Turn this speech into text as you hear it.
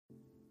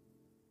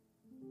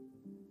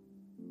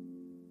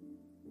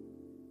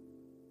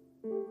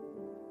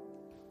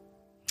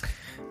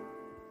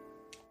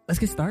let's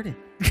get started.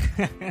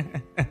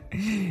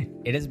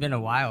 It has been a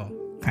while,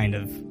 kind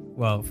of.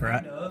 Well,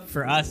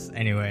 for us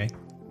anyway.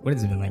 What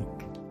has it been,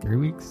 like 3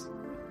 weeks?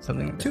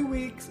 Something like that? 2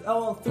 weeks.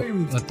 Oh, 3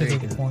 weeks Well, because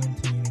of the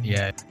quarantine.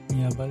 Yeah.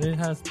 Yeah, but it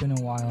has been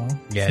a while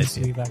Yes.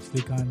 since we've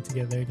actually gotten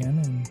together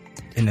again. And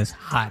In this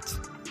hot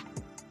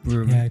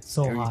room. yeah, it's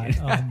so hot.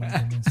 Oh my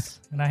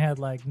goodness. And I had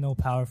like no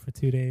power for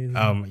 2 days.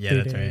 Yeah, 3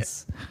 that's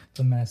days.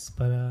 A mess.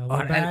 But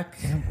we're back.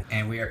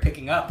 And we are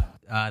picking up.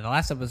 The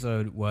last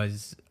episode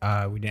was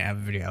we didn't have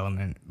a video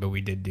element, but we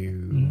did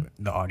do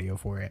the audio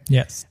for it.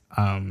 Yes.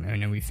 And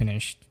then we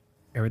finished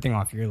everything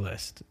off your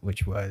list,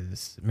 which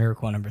was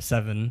Miracle number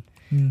 7,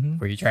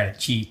 where you try to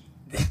cheat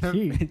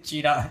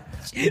cheat on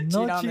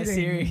the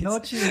series. No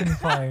cheating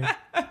part.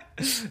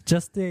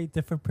 Just a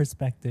different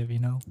perspective, you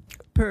know.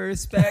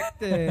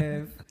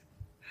 Perspective.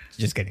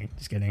 Just kidding.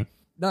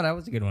 No, that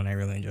was a good one. I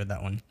really enjoyed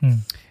that one.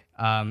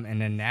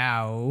 And then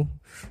now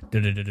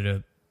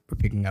we're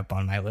picking up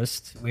on my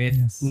list with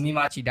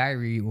Umimachi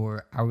Diary,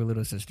 or Our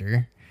Little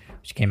Sister,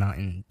 which came out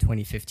in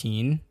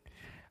 2015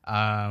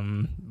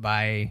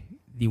 by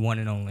the one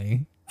and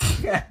only.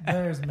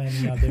 There's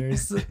many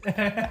others.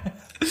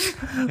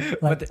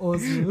 Like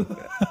Ozu.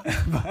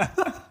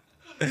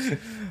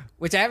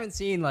 Which I haven't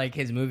seen like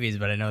his movies,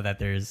 but I know that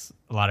there's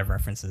a lot of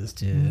references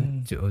to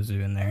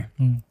Ozu in there.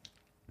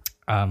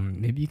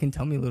 Maybe you can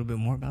tell me a little bit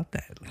more about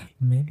that.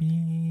 Maybe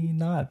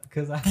not,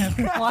 because I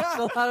haven't watched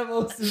a lot of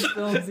Ozu's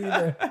films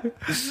either.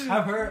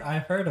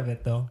 I've heard of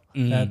it though.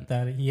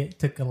 That he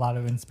took a lot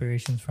of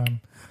inspirations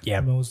from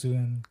Ozu,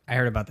 and I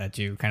heard about that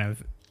too. Kind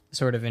of,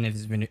 sort of in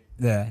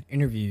the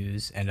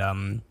interviews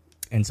and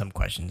some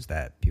questions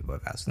that people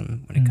have asked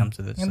them when it comes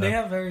to this. And they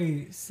have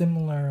very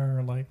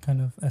similar like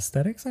kind of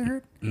aesthetics, I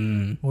heard.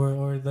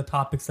 Or the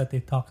topics that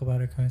they talk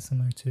about are kind of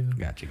similar to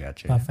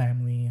Gotcha.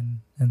 Family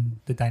and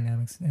the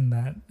dynamics in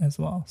that as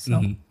well.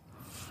 So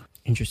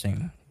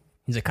interesting.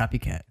 He's a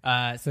copycat.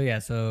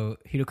 So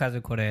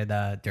Hirokazu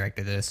Koreeda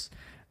directed this.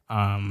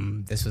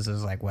 This was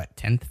his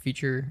 10th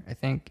feature, I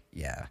think.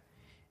 Yeah.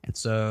 And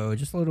so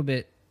just a little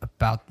bit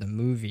about the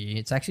movie.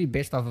 It's actually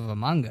based off of a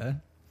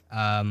manga,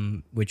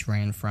 which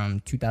ran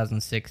from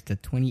 2006 to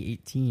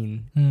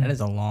 2018. That is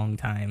a long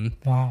time.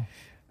 Wow.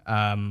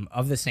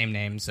 Of the same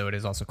name, so it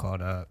is also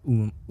called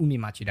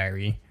Umimachi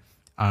Diary.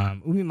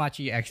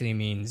 Umimachi actually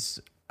means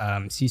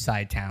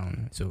seaside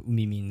town. So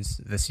Umi means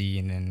the sea,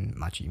 and then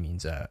Machi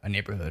means a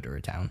neighborhood or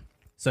a town.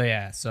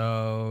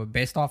 So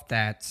based off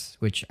that,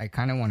 which I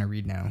kind of want to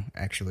read now,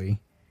 actually,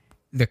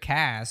 the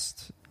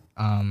cast.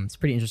 It's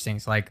pretty interesting.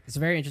 It's it's a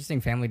very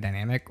interesting family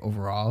dynamic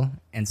overall,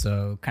 and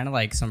so kind of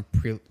like some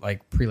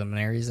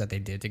preliminaries that they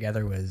did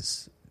together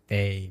was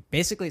they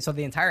basically, so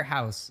the entire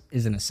house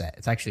isn't a set.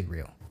 It's actually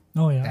real.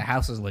 Oh yeah, the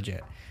house is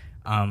legit.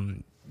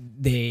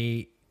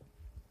 They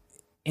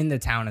in the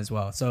town as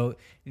well. So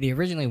they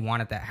originally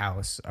wanted that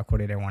house.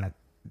 According to they wanted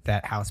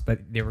that house,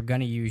 but they were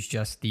gonna use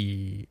just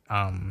the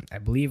I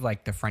believe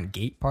the front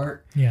gate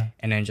part. Yeah,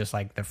 and then just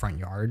the front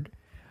yard.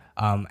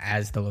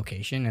 As the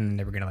location, and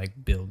they were gonna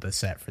build the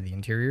set for the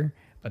interior,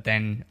 but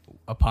then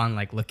upon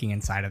looking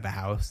inside of the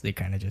house, they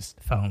kind of just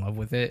fell in love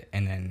with it,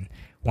 and then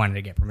wanted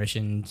to get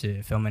permission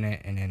to film in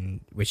it, and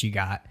then which he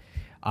got.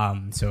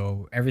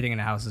 So everything in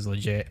the house is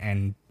legit,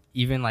 and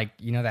even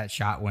that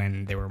shot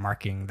when they were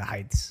marking the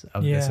heights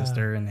of the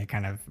sister, and they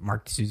kind of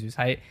marked Suzu's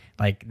height,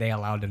 they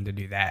allowed them to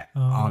do that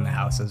on the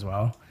house as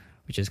well,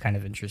 which is kind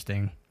of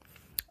interesting.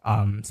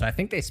 So I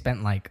think they spent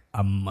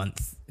a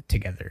month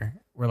together,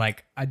 or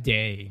a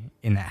day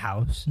in that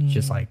house,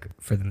 just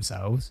for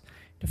themselves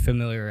to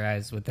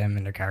familiarize with them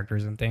and their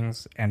characters and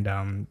things.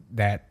 And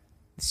that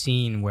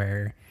scene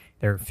where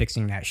they're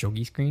fixing that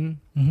shogi screen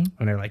when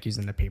they're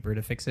using the paper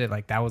to fix it,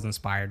 that was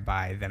inspired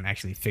by them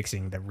actually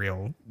fixing the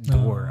real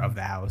door of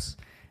the house.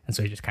 And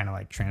so he just kind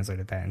of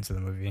translated that into the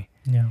movie.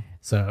 Yeah.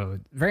 So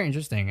very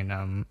interesting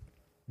and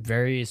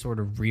very sort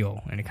of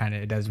real, and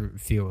it does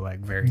feel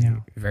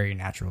very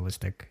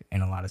naturalistic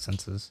in a lot of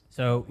senses.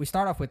 So we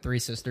start off with 3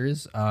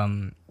 sisters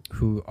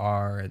who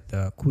are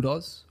the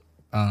Kudos.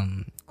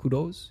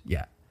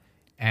 Yeah.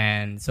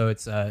 And so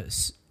it's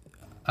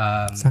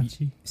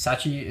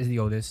Sachi is the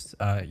oldest,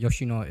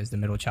 Yoshino is the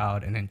middle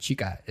child, and then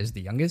Chika is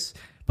the youngest,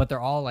 but they're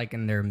all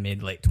in their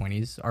late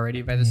 20s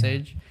already by this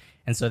age.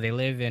 And so they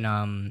live in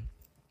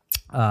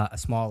a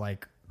small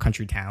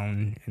country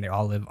town, and they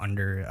all live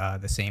under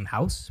the same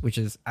house, which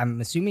is, I'm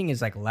assuming,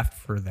 is left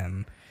for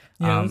them.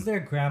 Yeah, it was their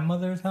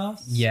grandmother's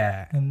house.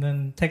 Yeah. And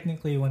then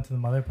technically it went to the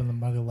mother, but the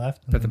mother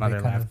left.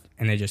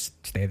 And they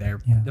just stay there.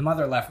 Yeah. The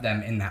mother left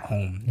them in that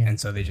home, and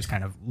so they just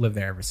kind of live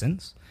there ever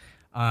since.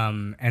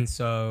 And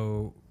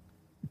so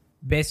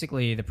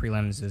basically the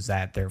prelims is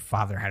that their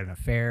father had an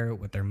affair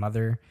with their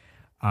mother,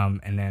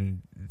 and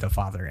then the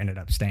father ended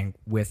up staying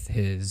with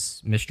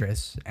his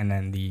mistress, and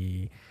then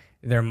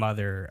their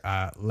mother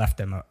left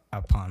them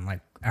upon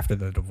after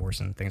the divorce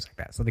and things like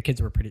that. So the kids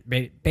were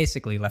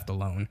basically left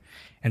alone.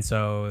 And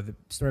so the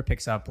story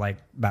picks up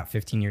about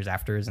 15 years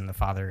after, and the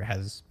father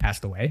has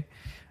passed away.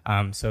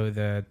 So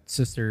the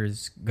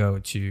sisters go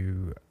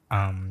to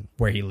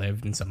where he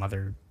lived in some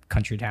other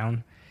country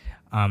town.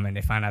 And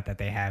they find out that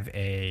they have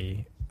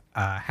a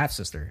half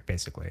sister,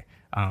 basically.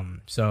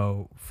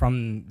 So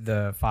from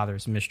the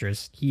father's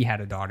mistress, he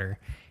had a daughter,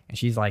 and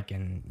she's like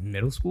in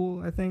middle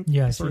school, I think.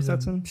 Yeah,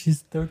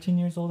 she's 13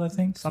 years old, I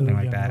think. Something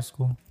like that. Middle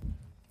school.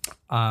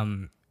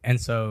 And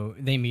so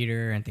they meet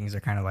her, and things are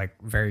kind of like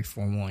very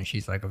formal, and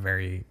she's like a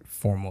very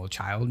formal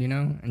child,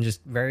 and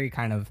just very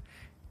kind of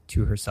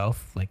to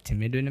herself, like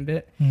timid in a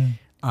bit.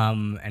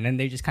 And then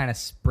they just kind of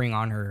spring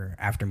on her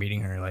after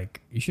meeting her,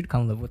 like, you should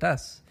come live with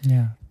us.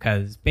 Yeah.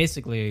 Because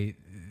basically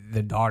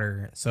the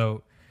daughter,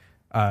 so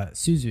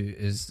Suzu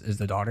is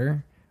the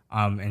daughter.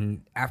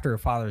 And after her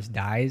father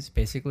dies,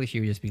 basically she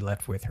would just be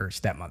left with her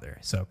stepmother.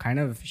 So kind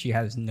of she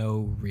has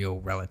no real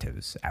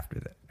relatives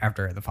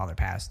after the father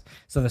passed.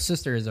 So the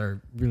sisters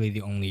are really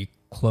the only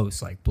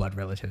close like blood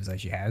relatives that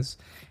she has.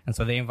 And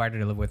so they invite her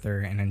to live with her,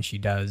 and then she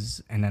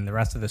does. And then the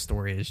rest of the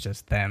story is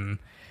just them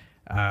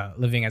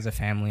living as a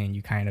family, and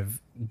you kind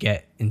of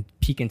get and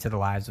peek into the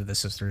lives of the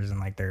sisters and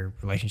like their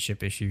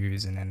relationship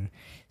issues, and then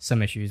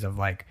some issues of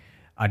like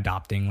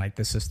adopting like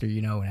the sister,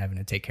 and having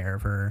to take care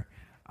of her.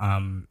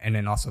 And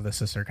then also the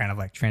sister kind of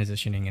like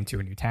transitioning into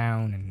a new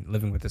town and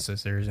living with the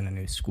sisters in a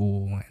new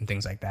school and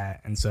things like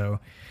that. And so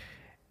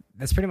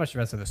that's pretty much the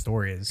rest of the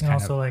story is and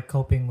also like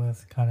coping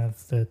with kind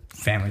of the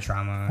family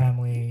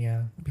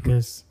trauma.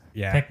 Because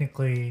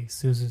technically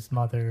Suzu's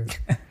mother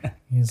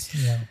is,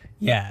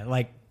 Yeah,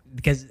 like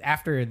because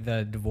after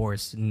the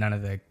divorce, none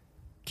of the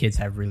kids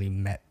have really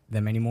met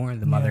them anymore.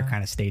 The mother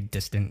kind of stayed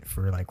distant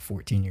for like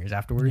 14 years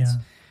afterwards.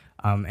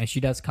 And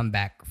she does come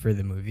back for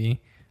the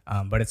movie.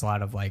 But it's a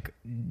lot of like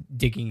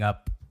digging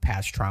up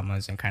past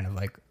traumas and kind of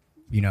like,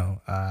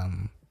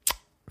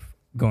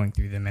 going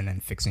through them and then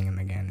fixing them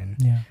again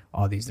and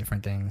all these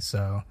different things.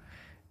 So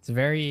it's a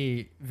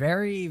very,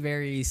 very,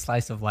 very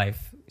slice of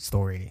life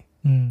story,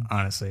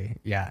 honestly.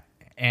 Yeah.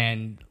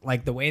 And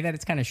like the way that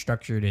it's kind of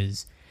structured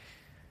is,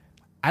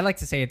 I like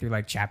to say it through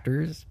like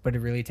chapters, but it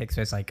really takes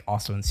place like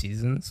also in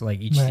seasons. So like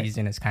each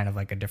season is kind of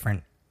like a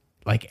different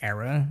like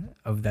era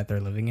of that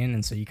they're living in.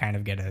 And so you kind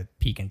of get a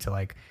peek into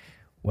like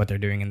what they're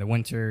doing in the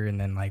winter, and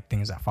then like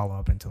things that follow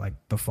up into like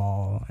the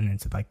fall and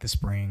into like the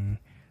spring.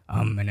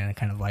 And then it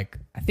kind of like,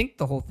 I think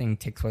the whole thing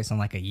takes place in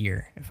like a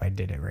year, if I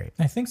did it right.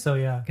 I think so,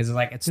 yeah. Because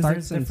like it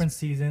starts in different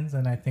seasons,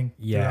 and I think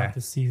throughout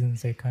the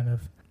seasons they kind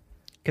of,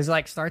 because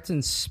like starts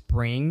in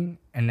spring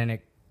and then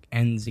it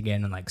ends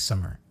again in like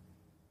summer.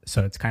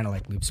 So it's kind of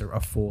like loops a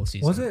full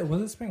season. Was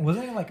it spring?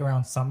 Wasn't it like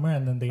around summer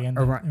and then they end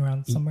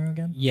around summer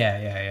again?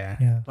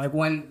 Yeah. Like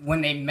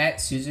when they met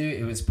Suzu,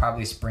 it was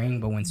probably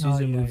spring, but when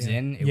Suzu moves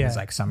in, it was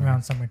like summer.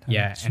 Around summertime.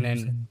 Yeah, and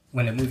then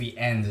when the movie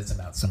ends, it's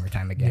about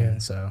summertime again. Yeah.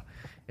 So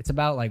it's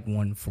about like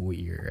 1 full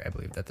year, I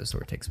believe, that the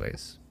story takes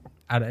place.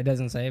 It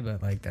doesn't say,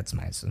 but like that's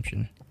my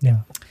assumption. Yeah.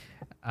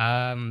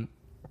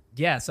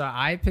 Yeah, so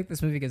I picked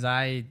this movie because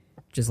I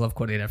just love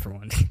Koreeda for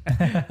one.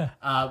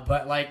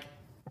 But like,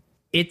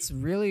 it's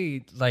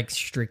really like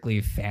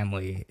strictly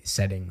family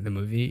setting, the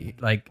movie.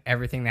 Like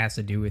everything that has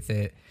to do with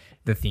it,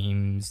 the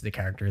themes, the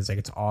characters, like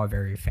it's all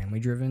very family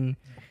driven.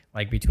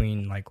 Like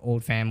between like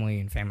old family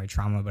and family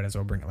trauma, but as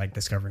well like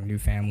discovering new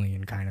family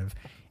and kind of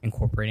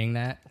incorporating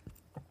that.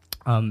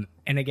 And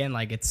again,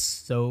 like it's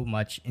so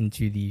much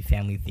into the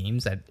family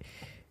themes that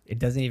it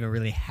doesn't even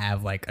really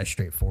have like a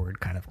straightforward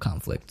kind of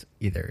conflict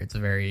either. It's a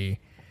very,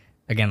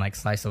 again, like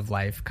slice of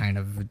life kind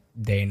of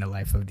day in the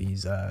life of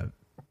these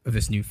of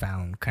this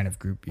newfound kind of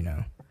group,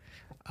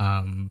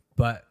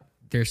 but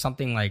there's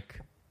something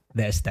like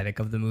the aesthetic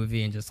of the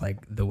movie and just like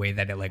the way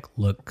that it like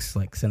looks,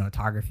 like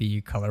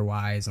cinematography, color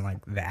wise, and like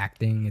the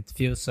acting, it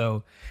feels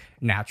so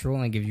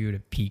natural and gives you a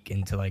peek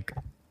into like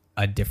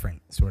a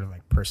different sort of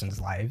like person's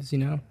lives, I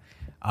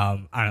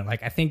don't know,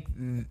 like I think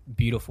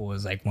beautiful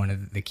is like one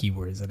of the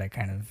keywords that I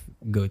kind of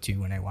go to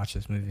when I watch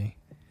this movie.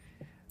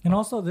 And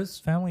also this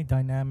family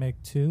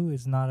dynamic too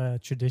is not a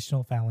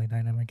traditional family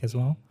dynamic as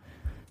well.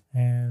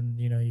 And,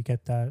 you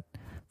get that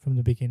from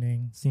the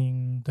beginning,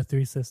 seeing the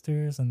 3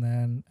 sisters and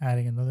then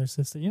adding another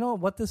sister. You know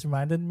what this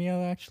reminded me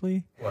of,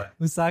 actually? What?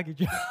 Usagi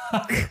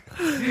Drop.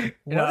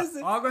 What is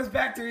it? All goes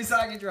back to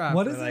Usagi Drop.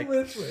 What is it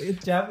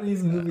with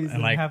Japanese movies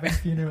and like having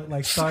funeral,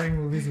 like starting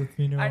movies with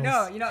funerals? I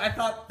know. I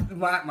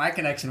thought my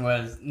connection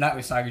was not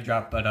Usagi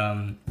Drop, but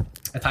A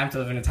Time to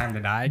Live and A Time to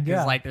Die.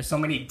 Because like there's so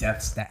many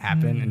deaths that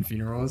happen in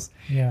funerals.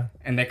 Yeah.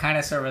 And they kind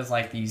of serve as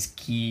like these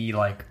key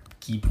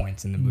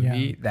points in the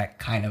movie that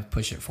kind of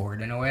push it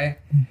forward in a way.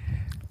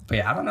 But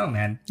yeah, I don't know,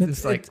 man.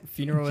 Just like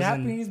funerals.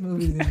 Japanese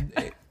movies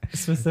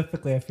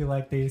specifically, I feel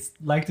like they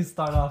like to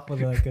start off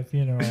with like a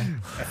funeral.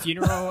 A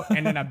funeral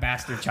and then a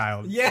bastard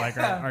child. Like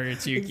are your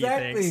two key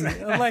things.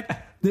 I'm like,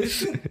 this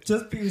should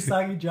just be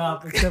Usagi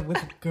Drop except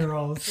with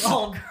girls.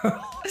 All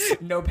girls.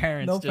 No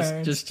parents,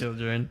 just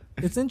children.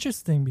 It's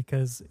interesting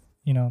because,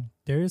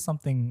 there is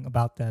something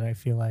about that. I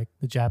feel like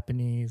the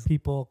Japanese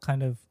people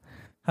kind of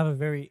have a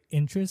very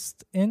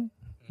interest in,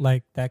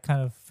 like that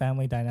kind of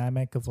family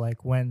dynamic of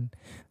like when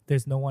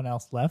there's no one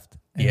else left,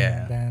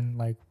 and then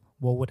like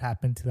what would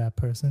happen to that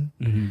person,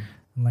 and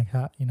like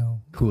how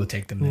who will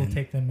take them in,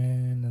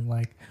 and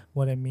like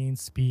what it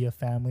means to be a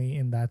family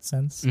in that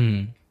sense.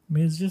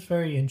 mean, it's just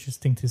very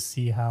interesting to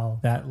see how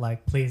that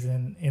like plays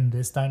in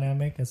this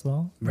dynamic as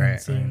well. Right,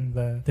 And seeing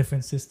the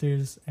different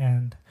sisters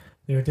and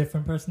their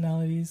different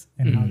personalities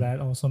and how that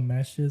also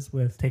meshes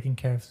with taking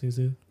care of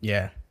Suzu.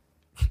 Yeah.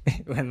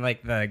 When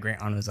like the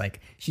great aunt was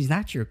like, she's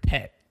not your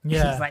pet.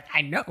 Yeah. She's like,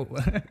 I know.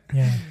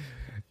 Yeah.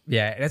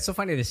 Yeah, and it's so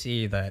funny to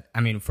see that. I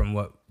mean, from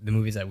what the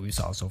movies that we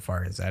saw so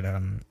far, is that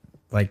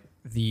like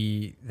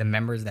the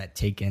members that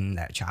take in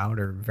that child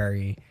are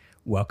very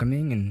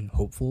welcoming and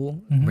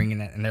hopeful,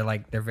 bringing it, and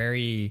they're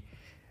very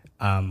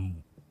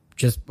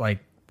just like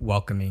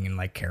welcoming and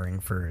like caring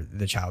for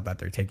the child that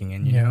they're taking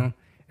in, you know.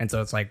 And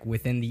so it's like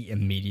within the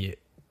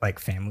immediate like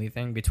family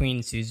thing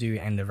between Suzu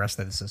and the rest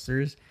of the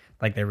sisters,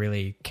 like they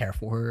really care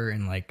for her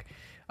and like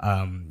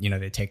you know,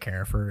 they take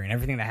care of her, and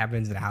everything that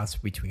happens in the house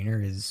between her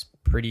is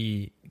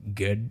pretty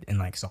good and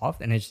like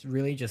soft, and it's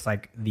really just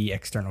like the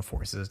external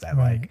forces that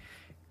like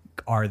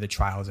are the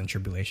trials and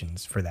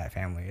tribulations for that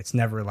family. It's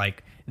never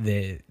like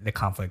the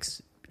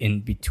conflicts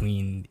in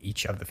between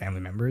each of the family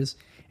members.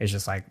 It's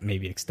just like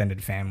maybe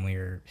extended family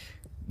or,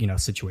 you know,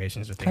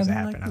 situations or things that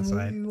happen like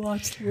outside. the movie we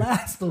watched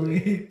last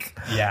week.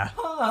 Yeah.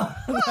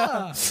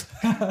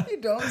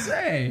 You don't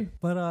say.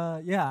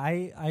 But yeah,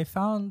 I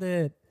found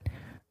it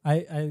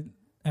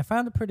I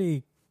found it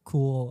pretty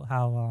cool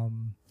how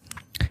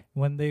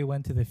when they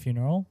went to the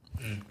funeral,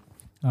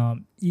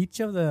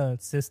 each of the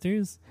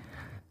sisters,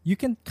 you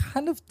can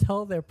kind of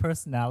tell their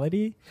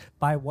personality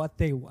by what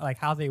they like,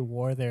 how they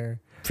wore their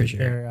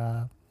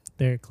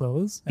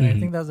clothes, and I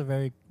think that's a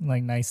very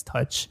like nice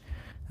touch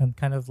and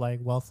kind of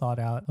like well thought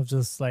out of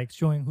just like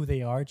showing who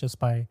they are just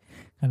by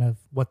kind of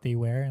what they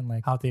wear and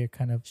like how they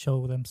kind of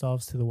show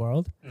themselves to the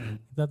world. I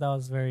thought that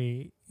was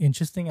very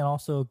interesting and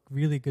also a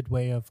really good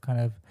way of kind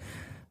of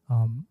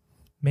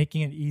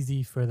making it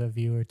easy for the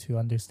viewer to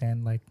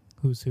understand like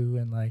who's who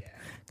and like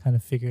kind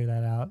of figure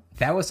that out.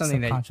 That was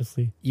something that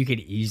subconsciously you could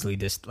easily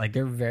like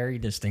they're very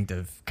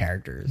distinctive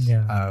characters.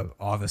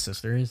 All the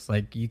sisters,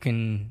 like you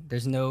can,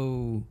 there's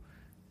no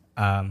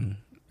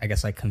I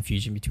guess like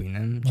confusion between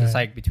them, just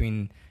like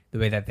between the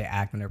way that they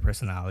act and their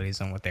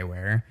personalities and what they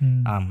wear.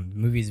 The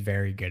movie's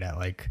very good at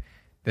like,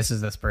 this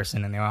is this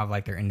person and they all have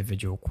like their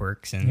individual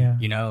quirks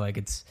and you know, like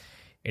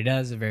it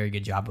does a very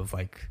good job of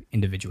like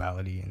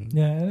individuality and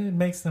and it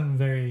makes them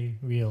very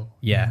real.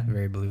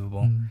 Very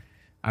believable.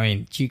 I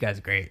mean, Chica's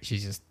great.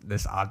 She's just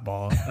this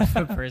oddball of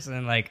a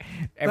person. Like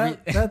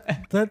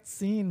that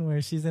scene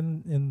where she's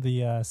in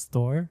the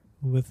store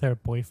with her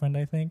boyfriend,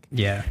 I think.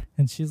 Yeah.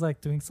 And she's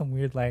like doing some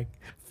weird like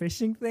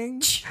fishing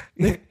thing,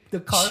 the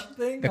carp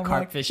thing. The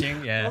carp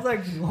fishing. Yeah. I was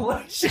like,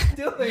 what is she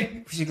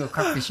doing? We should go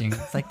carp fishing.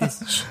 It's like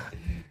this.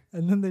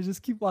 And then they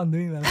just keep on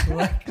doing that for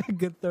like a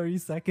good 30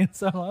 seconds.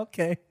 So I'm like,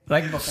 okay.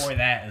 Like before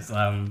that is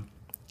I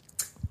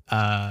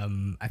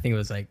think it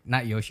was like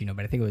not Yoshino,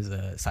 but I think it was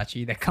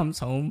Sachi that comes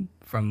home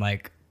from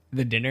like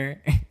the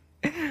dinner,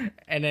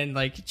 and then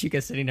like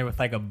Chika's sitting there with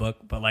like a book,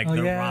 but like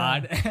the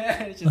rod.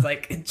 It's just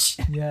like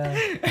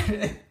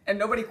and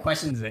nobody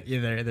questions it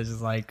either. They're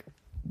just like,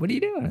 "What are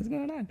you doing? What's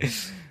going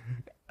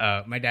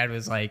on?" My dad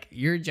was like,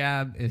 "Your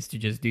job is to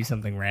just do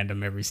something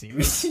random every scene.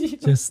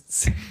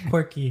 Just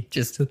quirky.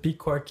 Just to be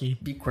quirky.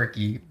 Be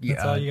quirky.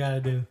 That's all you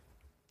gotta do."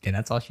 And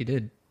that's all she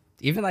did.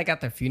 Even like at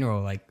the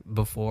funeral, like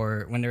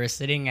before when they were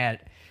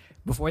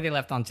before they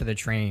left onto the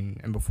train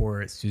and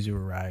before Suzu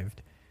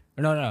arrived.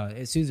 No,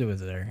 Suzu was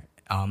there.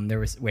 They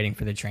were waiting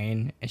for the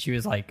train, and she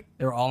was like,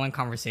 they were all in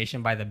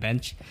conversation by the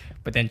bench,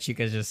 but then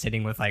Chika's just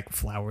sitting with like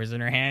flowers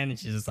in her hand, and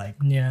she's just like,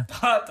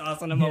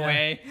 tossing them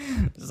away,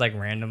 just like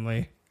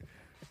randomly.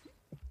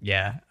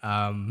 Yeah.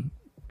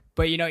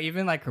 But you know,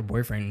 even like her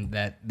boyfriend,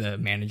 that the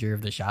manager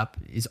of the shop,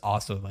 is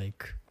also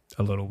like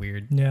a little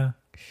weird. Yeah.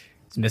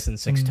 It's missing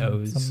 6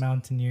 toes. Some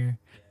mountaineer.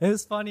 It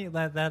was funny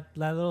that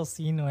little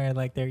scene where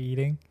like they're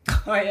eating.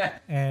 Oh yeah.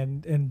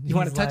 And you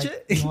want to touch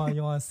it? it?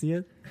 You want to see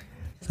it?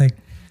 It's like,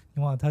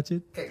 you want to touch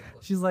it?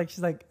 She's like,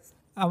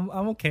 I'm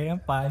okay. I'm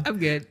fine. I'm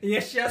good.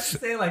 Yeah, she has to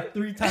say like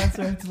 3 times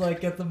for him to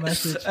like get the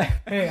message.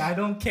 Hey, I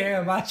don't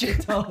care about your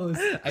toes.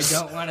 I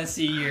don't want to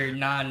see your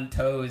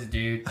non-toes,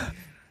 dude.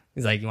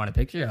 He's like, you want a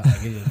picture?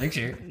 I'll give you a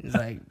picture. He's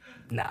like,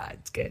 nah,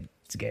 it's good.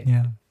 It's good.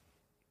 Yeah.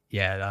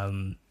 Yeah.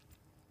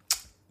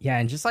 Yeah,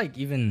 and just like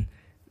even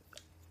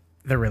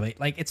the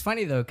like it's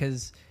funny though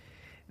because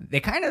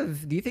they kind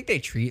of, do you think they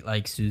treat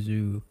like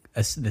Suzu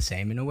as the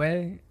same in a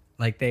way?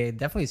 Like they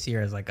definitely see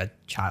her as like a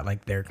child,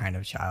 like their kind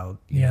of child,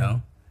 you know?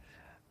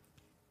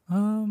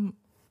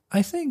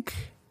 I think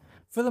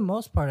for the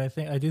most part,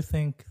 I do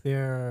think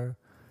they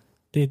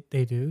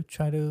do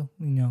try to, you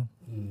know,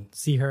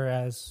 see her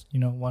as, you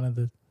know, one of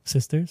the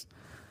sisters.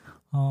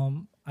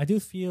 I do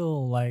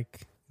feel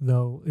like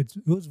though it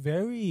was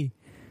very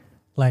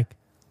like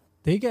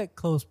they get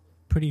close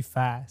pretty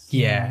fast.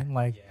 Yeah. You know?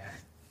 Like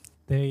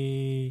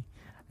they,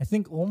 I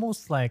think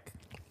almost like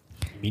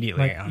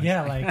immediately. Like,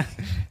 yeah, like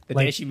the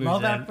like day she moves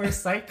love in. at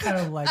first sight, kind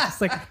of like just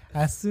like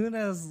as soon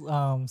as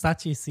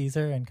Sachi sees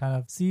her and kind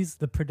of sees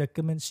the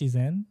predicament she's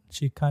in,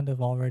 she kind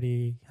of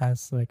already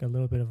has like a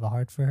little bit of a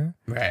heart for her.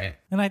 Right.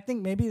 And I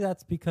think maybe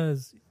that's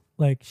because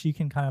like she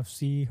can kind of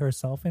see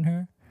herself in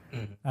her.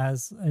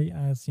 as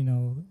you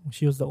know,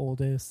 she was the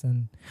oldest,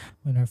 and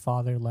when her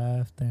father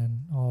left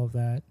and all of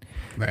that,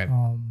 Right.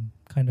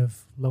 kind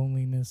of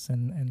loneliness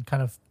and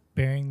kind of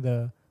bearing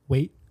the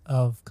weight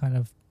of kind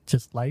of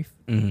just life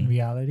in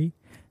reality,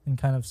 and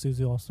kind of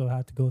Suzu also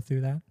had to go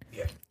through that.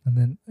 Yeah. And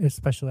then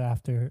especially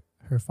after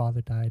her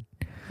father died,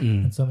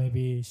 and so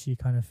maybe she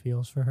kind of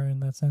feels for her in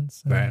that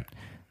sense, and, Right.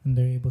 and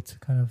they're able to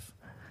kind of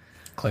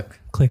Click.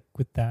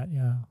 with that.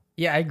 Yeah.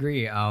 Yeah, I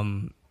agree.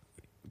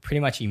 Pretty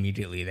much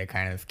immediately they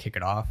kind of kick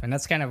it off, and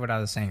that's kind of what I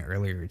was saying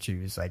earlier too.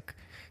 Is like,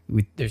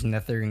 there's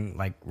nothing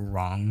like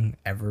wrong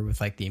ever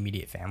with like the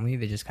immediate family.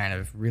 They just kind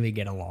of really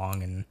get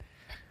along, and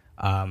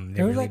they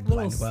There was really like little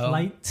blend well.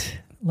 slight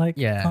like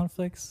Yeah.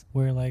 conflicts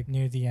where like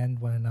near the end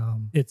when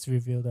it's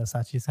revealed that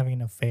Sachi's having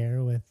an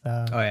affair with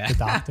the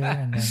doctor,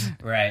 and then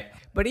Right.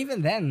 But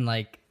even then,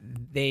 like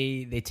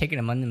they take it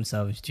among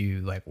themselves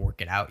to like work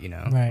it out, you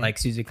know. Right. Like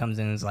Susie comes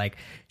in and is like,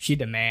 she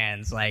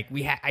demands like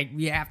we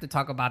have to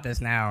talk about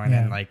this now, and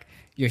then like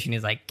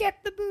Yoshino's like,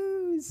 get the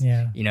booze,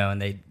 you know, and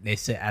they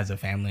sit as a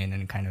family and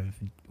then kind of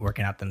work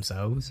it out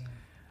themselves.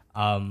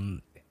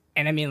 And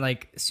I mean,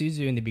 like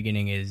Suzu in the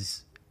beginning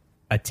is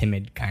a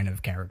timid kind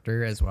of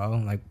character as well.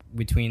 Like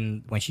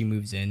between when she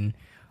moves in,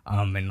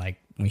 and like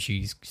when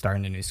she's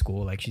starting a new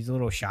school, like she's a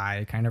little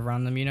shy kind of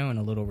around them, you know, and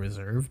a little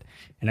reserved.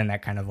 And then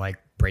that kind of like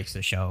breaks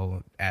the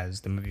show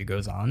as the movie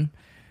goes on.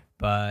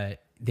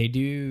 But they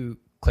do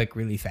click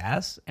really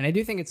fast. And I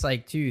do think it's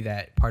like too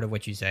that part of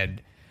what you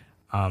said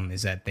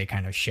is that they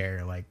kind of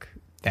share like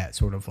that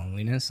sort of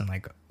loneliness and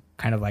like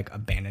kind of like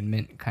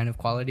abandonment kind of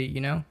quality, you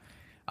know?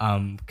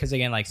 Because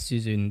again, like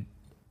Susan,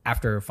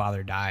 after her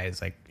father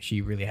dies, like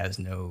she really has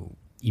no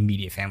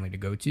immediate family to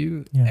go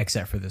to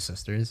except for the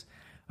sisters.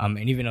 And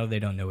even though they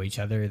don't know each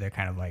other, they're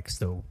kind of like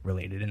still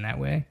related in that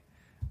way.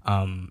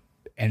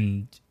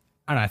 And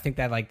I don't know, I think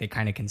that like they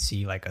kind of can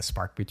see like a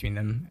spark between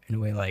them in a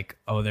way, like,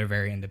 oh, they're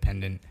very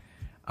independent,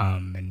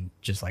 and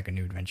just like a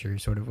new adventure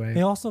sort of way.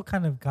 they also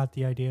kind of got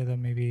the idea that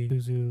maybe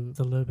Suzu is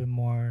a little bit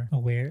more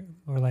aware,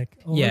 or like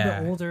a little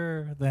bit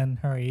older than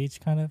her age,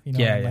 kind of, you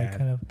know, and, like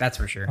kind of that's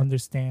for sure.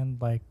 understand,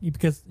 like,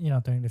 because you know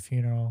during the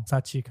funeral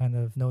Sachi kind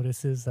of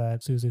notices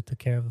that Suzu took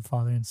care of the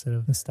father instead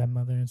of the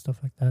stepmother and stuff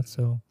like that.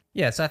 So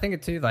Yeah, so I think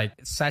it too, like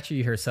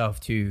Sachi herself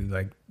too,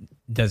 like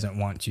doesn't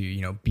want to,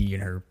 you know, be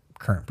in her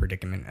current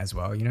predicament as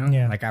well, you know?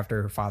 Yeah. Like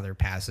after her father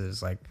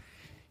passes, like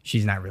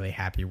she's not really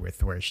happy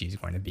with where she's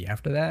going to be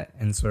after that.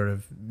 And sort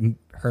of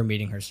her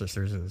meeting her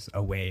sisters is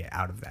a way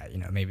out of that, you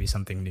know, maybe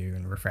something new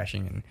and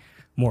refreshing and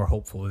more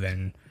hopeful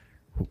than,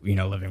 you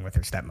know, living with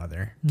her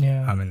stepmother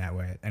in that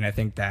way. And I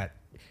think that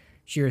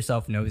she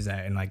herself knows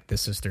that, and like the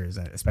sisters,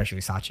 especially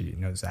Sachi,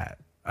 knows that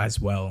as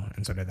well.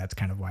 And sort of that's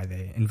kind of why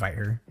they invite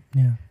her.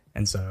 yeah.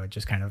 And so it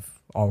just kind of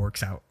all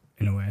works out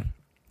in a way.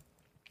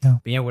 Yeah.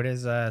 But yeah, what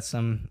is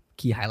some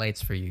key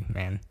highlights for you,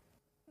 man?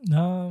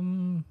 I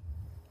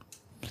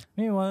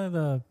mean, one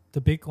of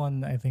the big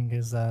one I think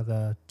is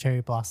the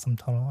cherry blossom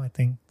tunnel. I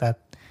think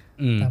that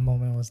that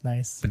moment was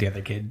nice. With the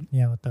other kid.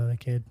 Yeah, with the other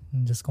kid,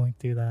 and just going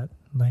through that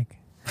like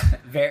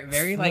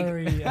very like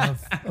flurry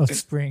of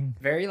spring.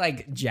 Very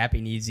like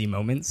Japanesey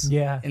moments.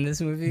 Yeah. In this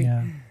movie.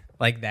 Yeah.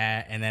 Like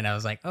that, and then I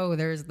was like, oh,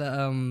 there's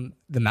the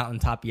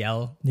mountaintop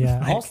yell. Yeah.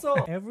 Like, Also,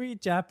 every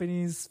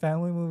Japanese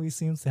family movie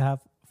seems to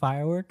have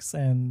fireworks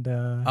and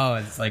oh,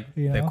 it's like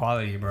you the know?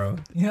 quality, bro.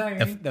 yeah,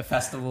 I mean, The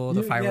festival,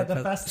 the fireworks. Yeah,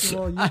 the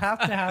festival. You have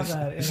to have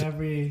that in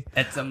every.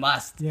 It's a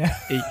must. Yeah.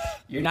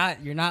 You're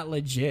not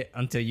legit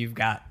until you've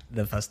got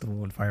the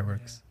festival and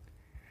fireworks.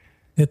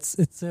 It's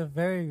a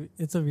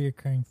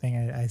reoccurring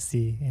thing I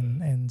see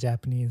in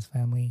Japanese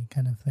family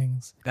kind of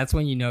things. That's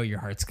when you know your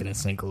heart's gonna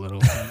sink a little.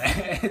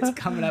 It's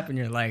coming up, and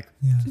you're like,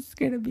 "It's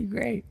gonna be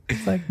great."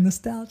 It's like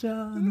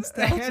nostalgia.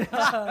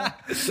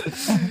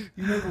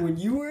 You remember when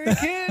you were a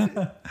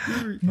kid?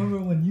 Remember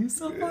when you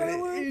saw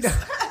fireworks?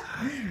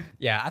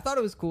 Yeah, I thought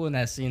it was cool in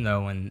that scene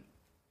though, when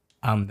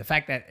the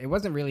fact that it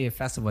wasn't really a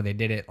festival, they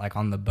did it like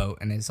on the boat,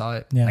 and they saw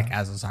it like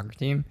as a soccer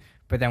team.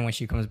 But then when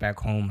she comes back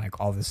home, like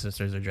all the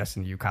sisters are dressed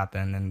in yukata,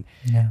 and then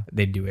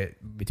they do it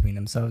between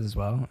themselves as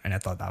well. And I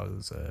thought that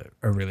was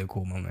a really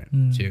cool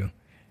moment too.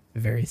 A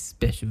very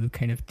special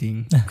kind of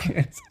thing.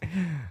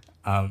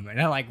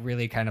 And I like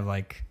really kind of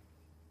like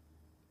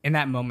in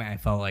that moment, I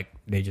felt like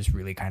they just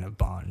really kind of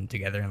bond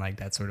together, and like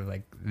that's sort of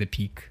like the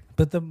peak.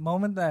 But the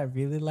moment that I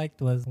really liked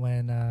was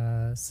when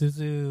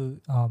Suzu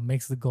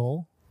makes the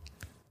goal,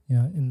 you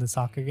know, in the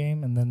soccer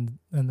game, and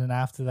then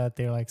after that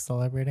they're like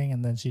celebrating,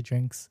 and then she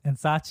drinks, and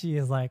Sachi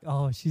is like,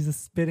 oh, she's a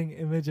spitting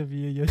image of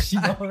you,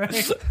 Yoshino,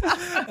 right?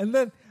 And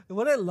then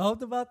what I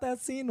loved about that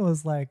scene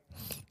was like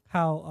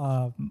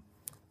how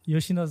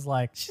Yoshino's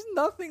like, she's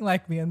nothing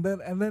like me, and then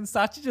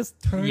Sachi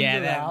just turns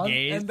that around,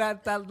 gaze. and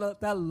that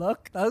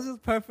look, that was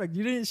just perfect.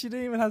 She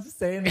didn't even have to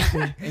say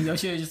anything. And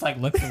Yoshino just like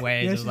looks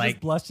away, Yeah, just she like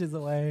just blushes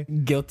away.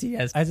 guilty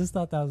as. I just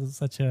thought that was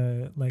such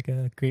a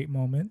great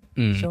moment,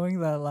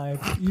 showing that like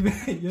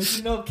even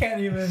Yoshino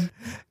can't even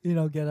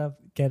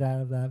get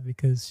out of that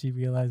because she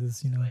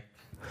realizes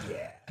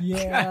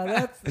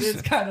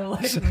it's kind of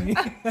like me.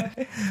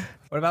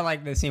 What about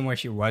like the scene where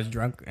she was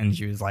drunk and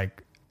she was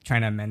like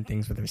trying to amend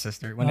things with her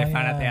sister when they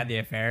found out they had the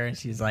affair, and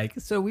she's like,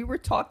 so we were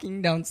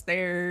talking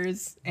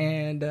downstairs,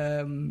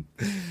 and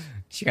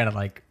she kind of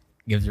like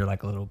gives her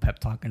like a little pep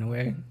talk in a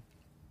way,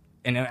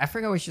 and I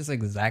forgot what she's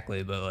like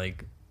exactly, but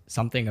like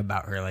something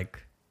about her like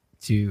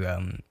to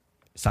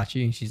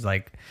Sachi. She's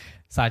like,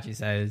 Sachi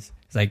says,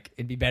 it's like,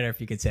 it'd be better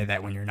if you could say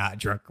that when you're not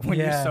drunk, when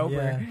you're sober.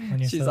 When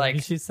you're she's sober.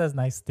 like, she says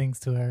nice things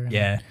to her.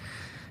 yeah.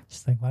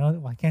 She's like,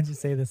 why can't you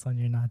say this when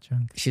you're not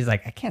drunk? She's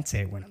like, I can't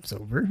say it when I'm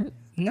sober.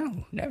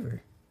 No,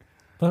 never.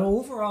 But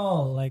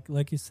overall,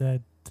 like you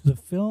said, the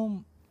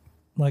film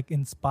like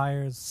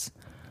inspires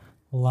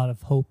a lot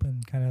of hope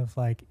and kind of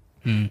like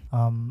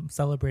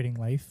celebrating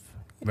life.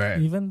 Right.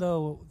 Even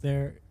though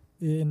they're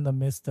in the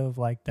midst of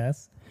like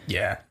death.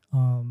 Yeah.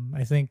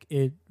 I think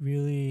it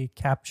really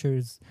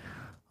captures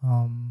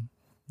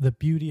the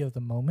beauty of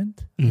the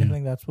moment. I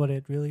think that's what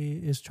it really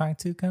is trying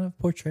to kind of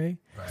portray.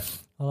 Right.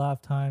 A lot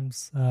of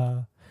times,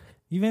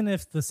 even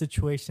if the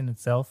situation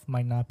itself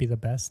might not be the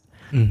best,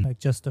 like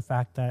just the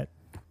fact that,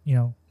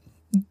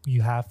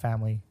 you have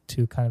family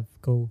to kind of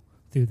go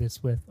through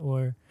this with,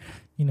 or,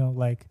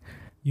 like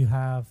you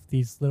have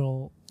these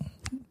little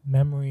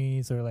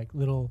memories or like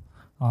little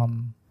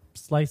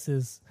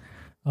slices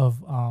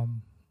of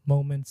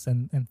moments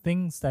and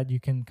things that you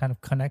can kind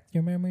of connect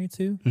your memory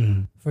to.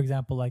 For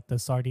example, like the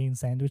sardine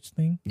sandwich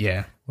thing.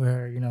 Yeah.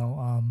 Where,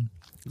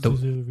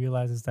 Suzu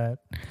realizes that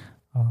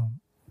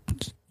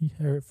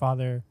her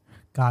father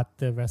got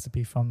the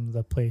recipe from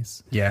the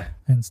place. Yeah.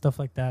 And stuff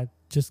like that.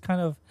 Just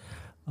kind of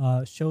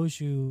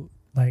shows you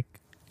like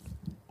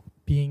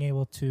being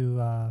able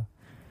to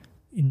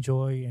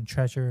enjoy and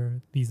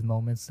treasure these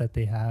moments that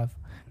they have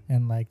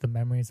and like the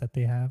memories that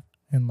they have,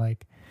 and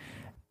like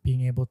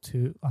being able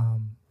to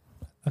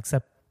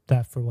accept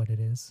that for what it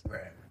is.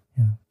 Right.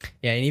 Yeah.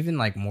 Yeah, and even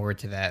like more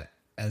to that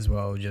as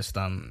well, just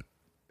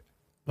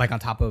like on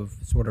top of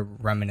sort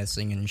of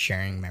reminiscing and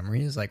sharing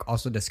memories, like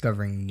also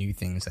discovering new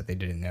things that they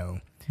didn't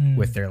know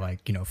with their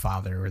like,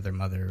 father or their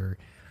mother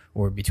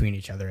or between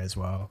each other as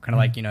well. Kind of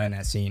like, in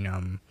that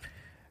scene,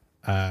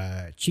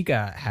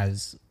 Chika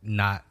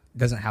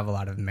doesn't have a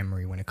lot of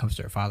memory when it comes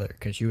to her father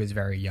because she was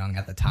very young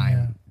at the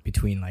time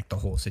between like the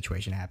whole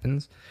situation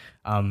happens.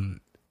 And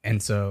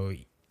so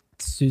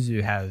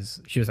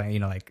Suzu she was like,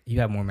 like, you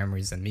have more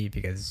memories than me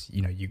because,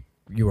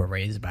 you were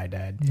raised by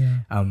dad. Yeah.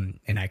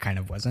 And I kind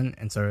of wasn't.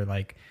 And so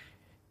like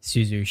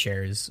Suzu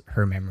shares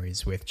her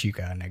memories with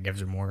Chika, and that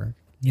gives her more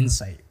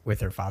insight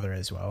with her father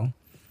as well.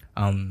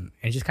 And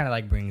it just kind of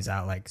like brings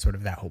out like sort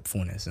of that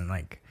hopefulness and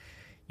like,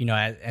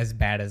 as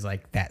bad as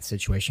like that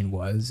situation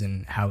was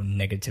and how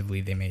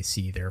negatively they may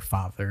see their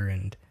father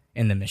and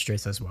the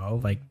mistress as well.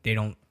 Like they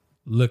don't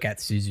look at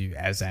Suzu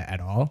as that at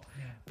all,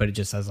 but it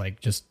just as like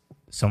just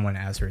someone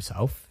as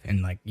herself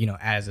and like,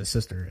 as a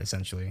sister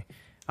essentially.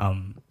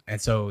 And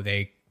so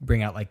they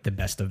bring out like the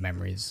best of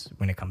memories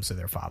when it comes to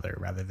their father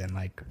rather than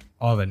like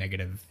all the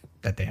negative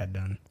that they had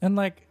done. And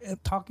like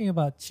talking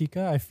about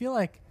Chika, I feel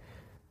like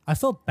I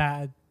felt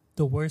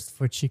the worst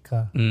for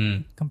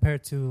Chika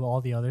compared to all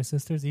the other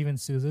sisters, even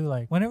Suzu.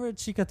 Like whenever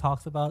Chika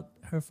talks about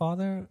her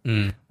father,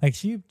 like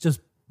she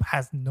just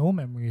has no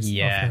memories of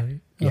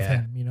him,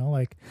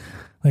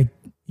 like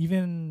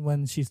even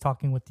when she's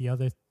talking with the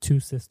other two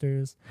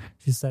sisters,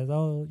 she says,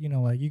 oh,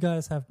 like you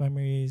guys have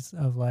memories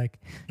of like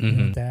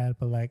dad,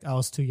 but like I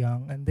was too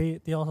young. And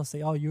they also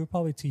say, oh, you were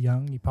probably too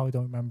young, you probably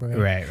don't remember it.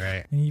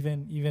 Right. And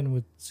even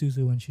with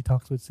Suzu, when she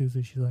talks with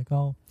Suzu, she's like,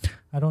 oh,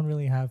 I don't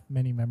really have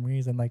many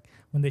memories. And like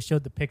when they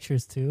showed the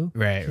pictures too,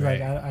 she's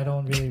like, I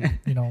don't really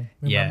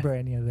remember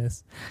any of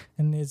this.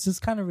 And it's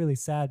just kind of really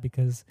sad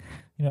because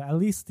at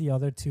least the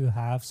other two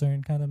have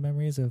certain kind of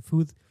memories of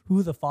who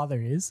the father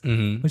is,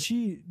 but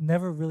she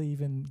never really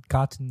even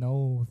got to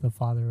know the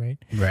father, right?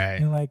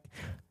 And like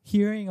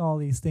hearing all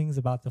these things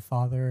about the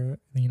father,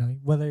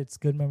 whether it's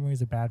good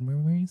memories or bad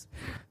memories,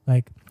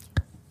 like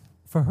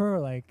for her,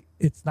 like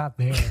it's not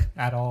there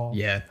at all.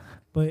 Yeah.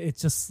 But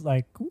it's just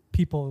like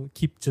people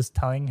keep just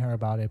telling her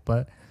about it,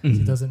 but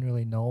she doesn't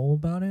really know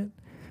about it.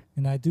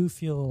 And I do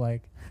feel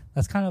like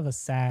that's kind of a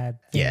sad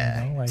thing.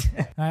 Yeah. Like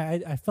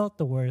I felt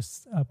the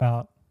worst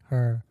about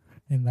her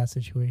in that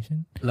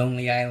situation.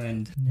 Lonely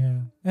Island. Yeah.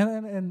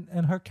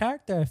 And her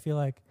character, I feel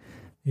like,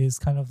 is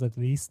kind of the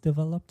least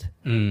developed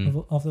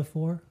of the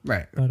four.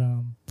 Right. But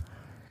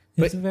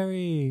it's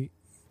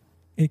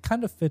it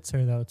kind of fits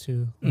her though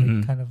too.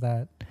 Like kind of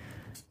that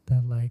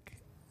like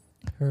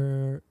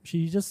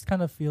she just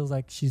kind of feels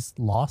like she's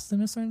lost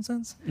in a certain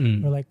sense,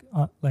 or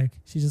like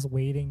she's just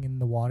waiting in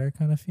the water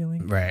kind of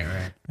feeling. Right.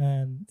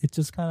 And it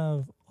just kind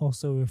of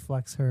also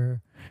reflects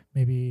her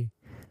maybe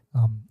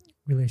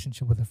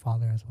relationship with her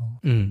father as well.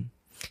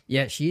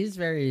 Yeah, she's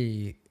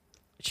very.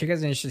 She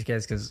gets an interesting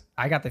case because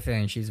I got the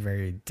feeling she's a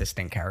very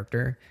distinct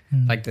character.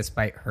 Like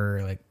despite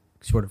her like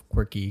sort of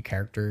quirky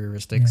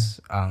characteristics,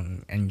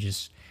 and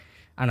just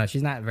I don't know,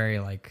 she's not very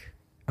like.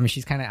 I mean,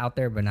 she's kind of out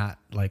there, but not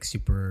like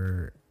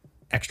super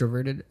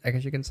extroverted, I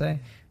guess you can say.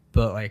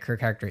 But like her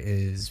character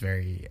is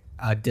very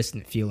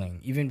distant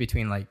feeling, even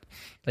between like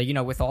you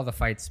know, with all the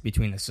fights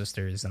between the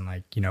sisters and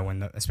like you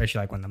know especially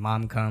like when the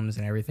mom comes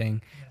and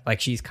everything,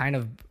 like she's kind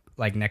of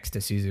like next to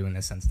Suzu in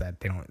the sense that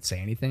they don't say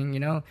anything,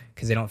 you know,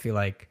 because they don't feel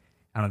like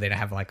I don't know, they don't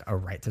have like a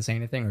right to say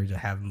anything or to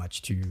have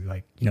much to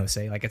like you know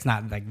say. Like it's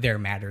not like their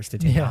matters to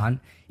take on,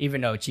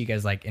 even though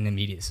Chica's like an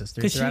immediate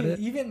sister throughout it.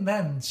 Even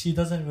then, she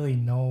doesn't really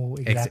know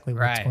exactly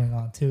what's going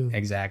on too.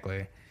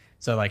 Exactly.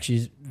 So like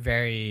she's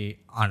very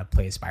on a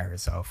place by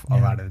herself a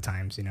lot of the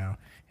times, you know,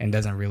 and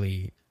doesn't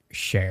really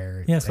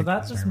share. Yeah, so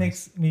that just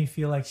makes me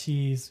feel like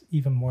she's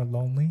even more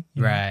lonely.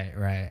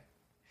 Right.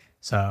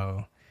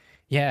 So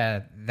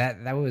yeah,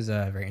 that was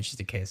a very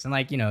interesting case. And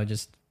like, you know,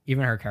 just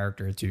even her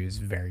character too is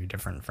very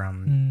different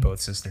from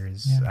both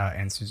sisters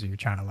and Suzu you're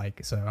trying to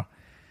like. So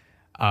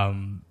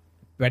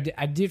but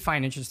I did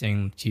find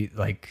interesting to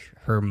like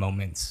her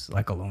moments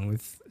like alone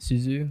with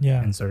Suzu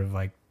and sort of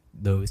like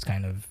those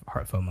kind of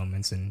heartfelt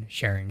moments and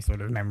sharing sort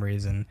of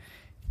memories and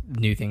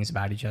new things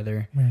about each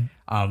other.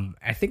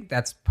 I think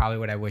that's probably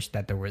what I wish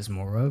that there was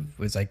more of,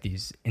 was like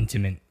these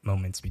intimate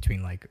moments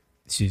between like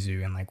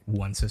Suzu and like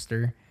one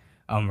sister,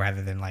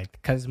 rather than like,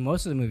 because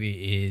most of the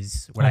movie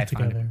is what I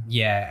found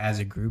as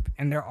a group,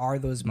 and there are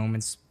those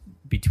moments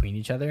between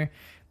each other,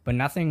 but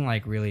nothing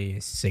like really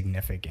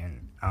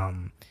significant.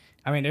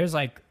 I mean, there's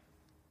like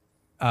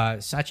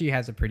Sachi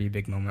has a pretty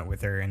big moment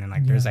with her, and then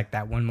like there's like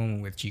that one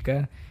moment with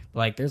Chika, but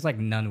like there's like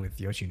none with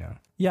Yoshino.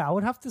 Yeah, I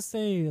would have to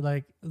say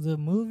like the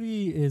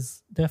movie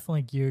is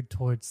definitely geared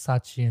towards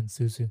Sachi and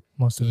Suzu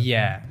most of the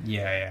time.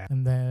 Yeah.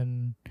 And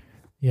then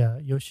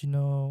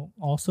Yoshino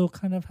also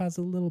kind of has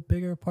a little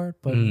bigger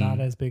part, but not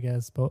as big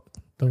as both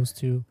those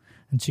two.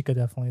 And Chika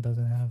definitely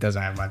doesn't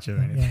have much of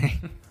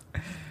anything.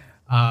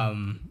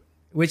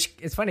 Which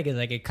it's funny because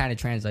like it kind of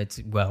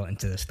translates well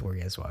into the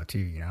story as well too,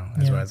 you know,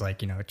 as well as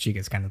like, you know,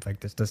 Chika's kind of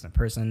like this distant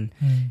person,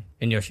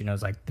 and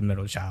Yoshino's like the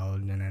middle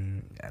child, and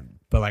then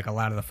but like a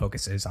lot of the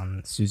focus is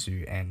on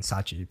Suzu and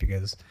Sachi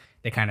because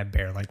they kind of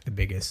bear like the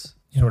biggest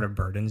sort of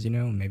burdens, you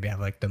know, maybe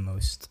have like the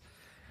most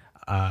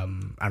I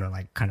don't know,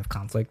 like kind of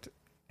conflict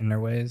in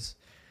their ways.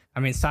 I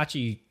mean,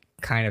 Sachi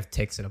kind of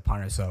takes it upon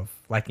herself,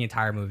 like the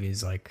entire movie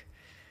is like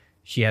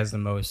she has the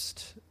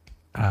most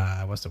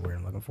what's the word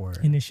I'm looking for?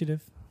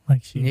 Initiative.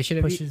 Like she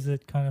pushes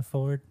it kind of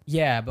forward.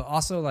 Yeah, but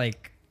also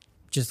like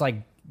just like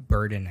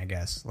burden, I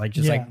guess. Like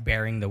just like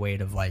bearing the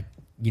weight of like,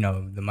 you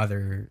know, the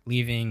mother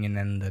leaving and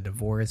then the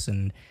divorce,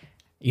 and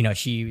you know,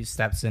 she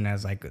steps in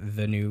as like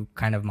the new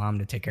kind of mom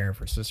to take care of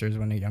her sisters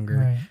when they're younger.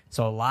 Right.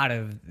 So a lot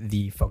of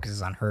the focus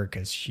is on her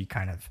because she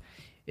kind of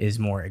is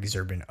more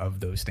exuberant of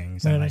those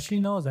things. Right, and like,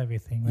 she knows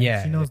everything. Right?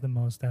 Yeah, she knows the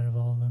most out of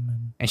all of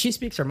them, and she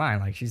speaks her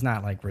mind. Like she's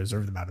not like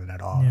reserved about it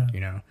at all.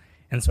 You know.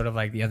 And sort of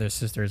like the other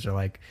sisters are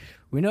like,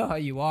 we know how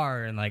you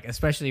are. And like,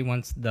 especially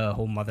once the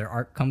whole mother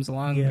arc comes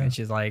along, and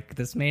she's like,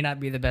 this may not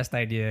be the best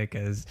idea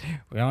because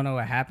we don't know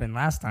what happened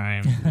last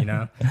time, you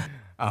know?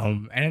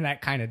 And then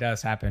that kind of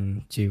does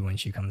happen too when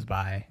she comes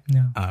by.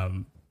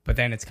 But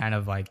then it's kind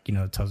of like, you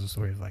know, tells a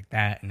story of like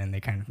that. And then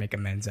they kind of make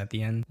amends at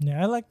the end.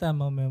 Yeah, I like that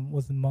moment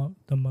with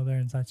the mother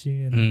and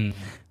Sachi. And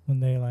when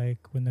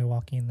they're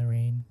walking in the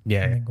rain. And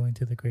then going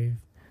to the grave.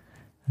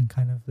 And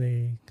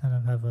they kind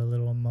of have a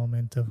little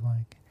moment of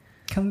like,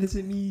 come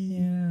visit me.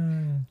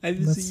 Yeah. I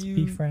visit Let's you.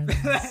 Be friends.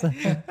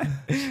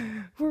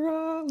 We're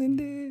all in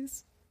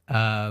this.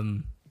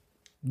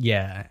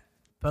 Yeah.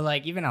 But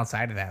like even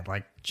outside of that,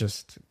 like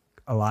just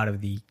a lot of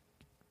the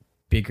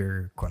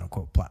bigger quote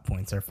unquote plot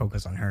points are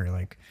focused on her.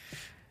 Like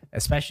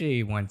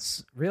especially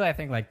once really I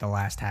think like the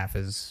last half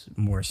is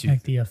more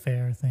like the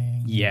affair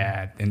thing.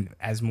 Yeah. And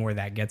as more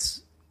that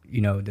gets, you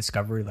know,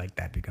 discovered, like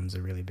that becomes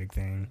a really big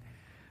thing.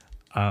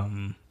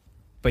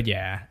 But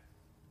yeah.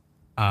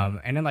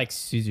 And then like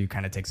Suzu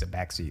kind of takes a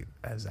backseat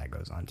as that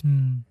goes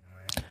on.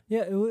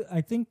 Yeah,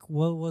 I think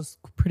what was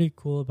pretty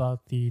cool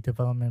about the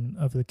development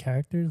of the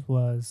characters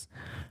was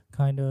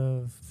kind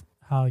of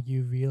how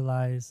you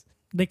realize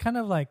they kind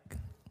of like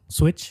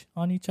switch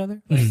on each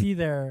other. You see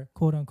their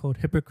quote unquote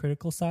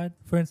hypocritical side.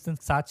 For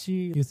instance,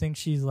 Sachi, you think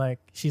she's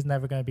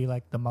never gonna be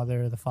like the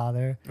mother or the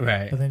father,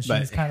 right? But then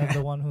she's kind of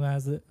the one who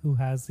has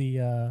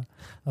the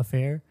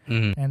affair.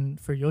 And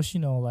for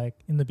Yoshino,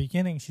 like in the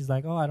beginning, she's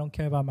like, "Oh, I don't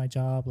care about my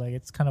job. Like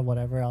it's kind of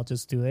whatever. I'll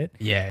just do it."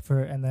 Yeah.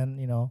 And then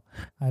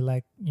I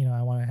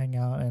want to hang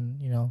out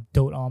and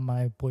dote on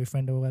my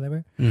boyfriend or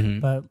whatever.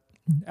 But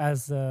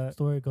as the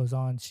story goes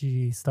on,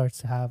 she starts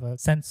to have a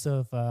sense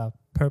of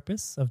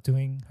purpose of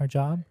doing her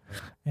job,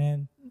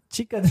 and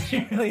Chika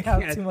didn't really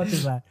have too much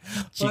of that.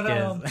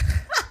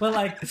 But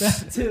like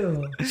that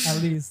too,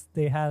 at least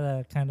they had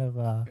a kind of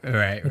a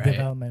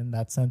development in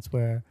that sense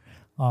where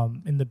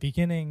in the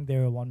beginning they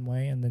were one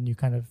way, and then you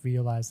kind of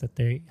realize that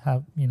they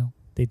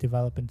they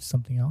develop into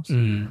something else.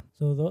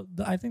 So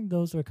I think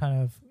those were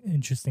kind of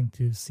interesting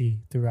to see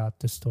throughout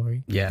the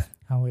story. Yeah.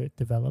 How it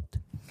developed.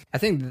 I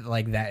think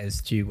like that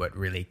is too what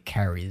really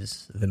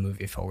carries the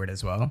movie forward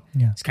as well.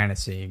 Yeah. It's kind of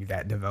seeing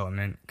that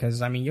development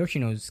because I mean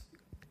Yoshino's,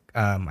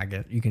 I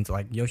guess you can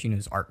like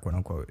Yoshino's arc, quote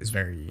unquote, is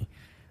very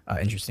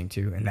interesting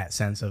too in that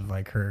sense of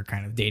like her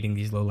kind of dating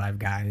these low life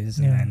guys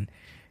and then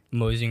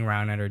moseying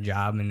around at her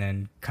job and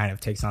then kind of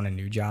takes on a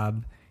new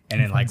job and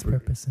then like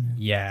purpose in it.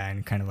 Yeah,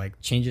 and kind of like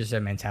changes their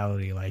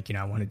mentality, like, you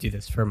know, I want to do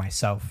this for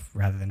myself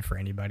rather than for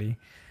anybody.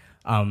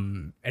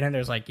 And then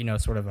there's like, you know,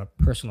 sort of a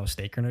personal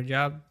stake in her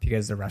job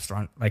because the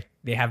restaurant, like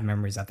they have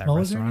memories at that what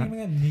restaurant. Was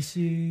her name again?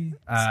 Nishi.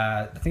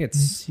 I think it's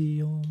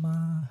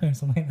Nishioma or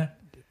something like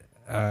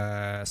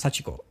that.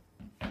 Sachiko.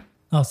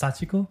 Oh,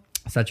 Sachiko.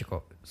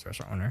 Sachiko is the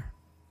restaurant owner.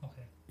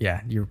 Okay.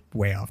 Yeah, you're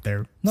way off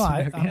there. No,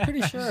 I'm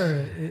pretty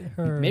sure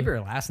her. Maybe her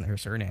last name, her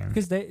surname.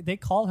 Because they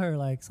call her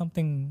like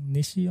something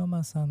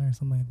Nishioma-san or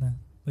something like that.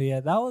 But yeah,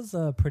 that was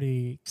a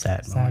pretty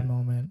sad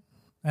moment.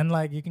 And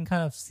like you can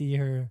kind of see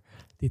her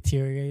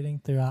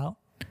deteriorating throughout.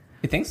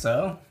 You think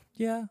so?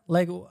 Yeah,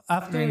 like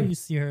after you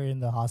see her in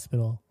the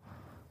hospital,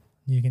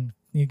 you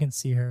can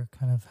see her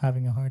kind of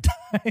having a hard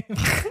time.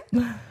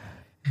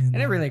 It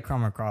didn't really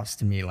come across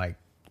to me like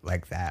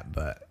that,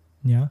 but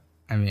yeah.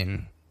 I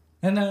mean,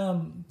 and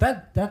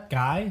that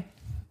guy,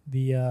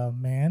 the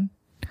man.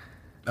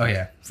 Oh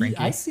yeah, Frankie.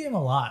 I see him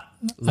a lot.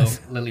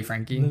 Lily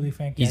Frankie. Lily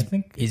Frankie. I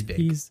think he's big.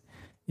 He's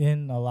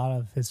in a lot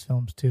of his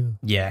films too.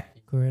 Yeah,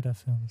 Koreeda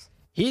films.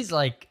 He's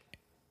like,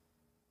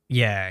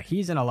 yeah,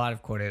 he's in a lot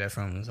of Koreeda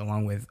films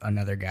along with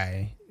another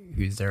guy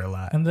who's there a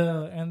lot. And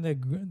the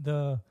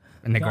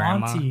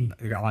grandma, auntie,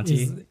 the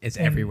auntie is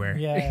everywhere.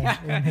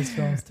 Yeah, in his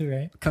films too,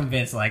 right?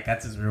 Convinced like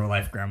that's his real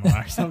life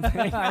grandma or something.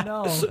 I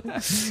know.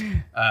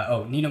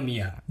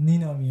 Ninomiya.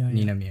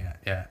 Ninomiya.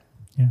 Yeah.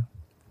 Yeah.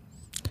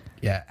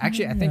 Yeah.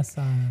 Actually, I think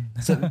Ninomiya-san.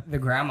 so. The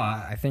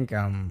grandma, I think,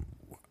 one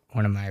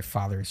of my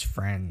father's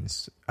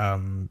friends. I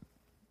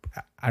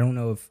don't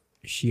know if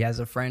she has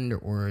a friend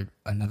or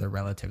another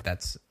relative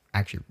that's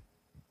actually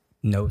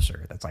knows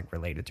her. That's like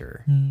related to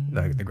her,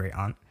 the great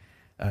aunt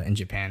in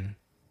Japan.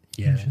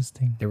 Yeah,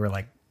 interesting. They were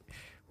like,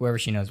 whoever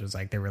she knows was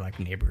like they were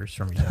like neighbors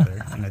from each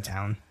other in the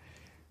town.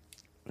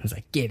 I was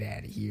like, get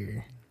out of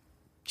here.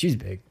 She's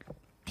big.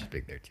 She's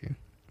big there too.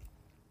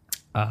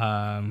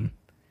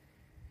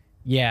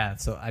 Yeah.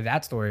 So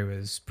that story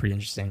was pretty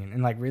interesting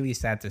and like really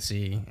sad to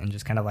see, and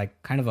just kind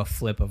of a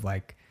flip of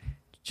like,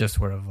 just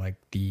sort of like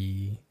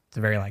the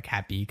very like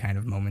happy kind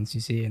of moments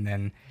you see, and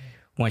then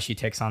once she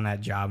takes on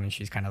that job and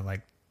she's kind of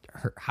like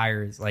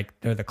hires like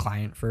they're the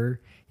client for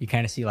her, you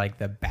kind of see like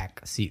the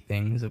back seat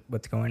things of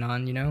what's going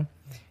on, you know,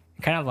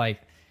 kind of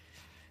like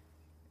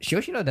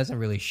Yoshino doesn't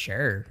really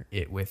share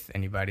it with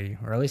anybody,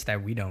 or at least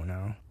that we don't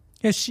know.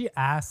 Yeah, she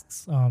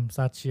asks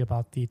Sachi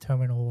about the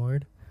terminal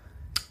ward,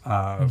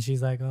 and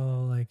she's like,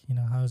 "Oh, like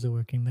how's it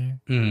working there?"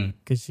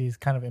 Because she's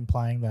kind of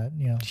implying that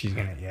she's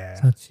gonna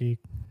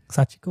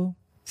Sachiko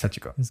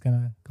is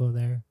gonna go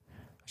there.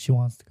 She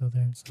wants to go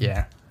there. So.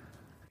 Yeah,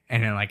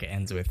 and then like it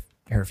ends with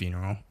her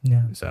funeral.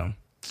 Yeah. So,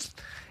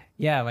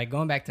 yeah, like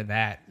going back to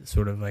that,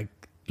 sort of like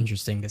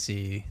interesting to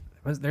see.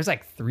 There's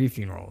like 3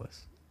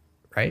 funerals,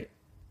 right?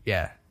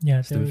 Yeah.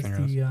 Yeah. There was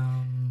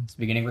it's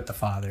beginning with the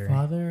father,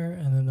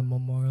 and then the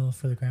memorial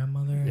for the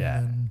grandmother.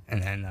 Yeah.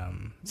 And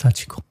then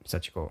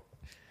Sachiko,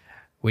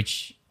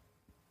 which,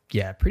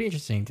 yeah, pretty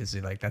interesting to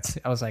see. Like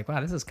I was like, wow,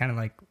 this is kind of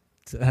like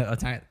a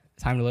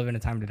time to live and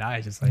a time to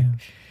die. Just like. Yeah.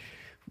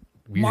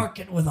 Mark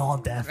it with all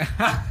death.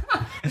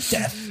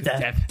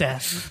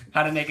 death.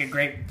 How to make a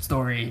great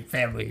story,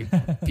 family.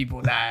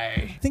 People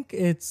die. I think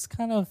it's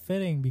kind of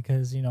fitting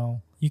because,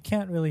 you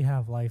can't really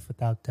have life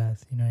without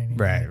death. You know what I mean?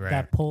 Right.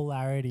 That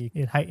polarity,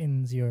 it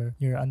heightens your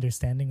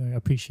understanding or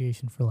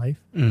appreciation for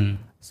life.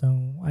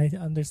 So I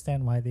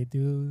understand why they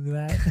do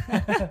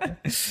that.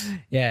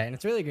 Yeah, and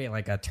it's really great,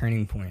 like a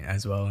turning point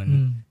as well,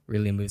 and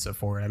really moves it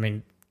forward. I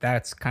mean,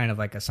 that's kind of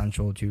like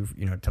essential to,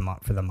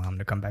 for the mom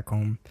to come back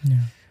home.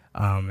 Yeah.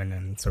 And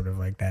then sort of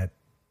like that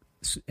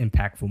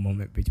impactful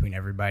moment between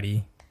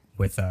everybody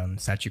with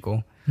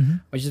Sachiko,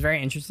 which is very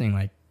interesting.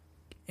 Like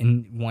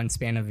in one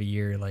span of a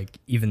year, like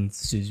even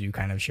Suzu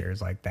kind of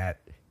shares like that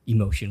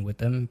emotion with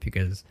them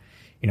because,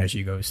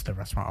 she goes to the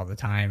restaurant all the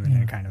time and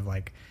then kind of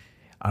like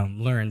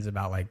learns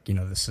about like,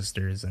 the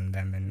sisters and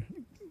them, and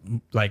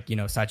like,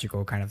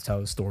 Sachiko kind of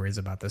tells stories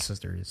about the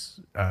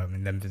sisters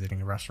and them visiting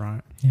the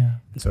restaurant. Yeah.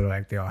 And so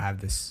like they all have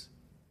this.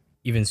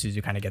 Even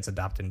Suzu kind of gets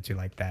adopted into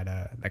like that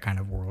kind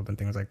of world and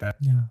things like that.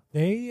 Yeah,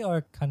 they are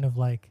kind of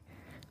like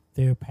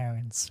their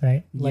parents,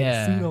 right? Like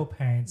pseudo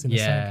parents in a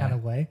certain kind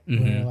of way,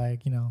 where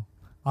like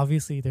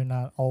obviously they're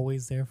not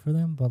always there for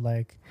them, but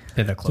like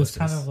they're the closest.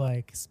 Just kind of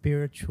like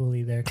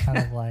spiritually, they're kind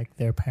of like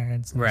their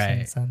parents in a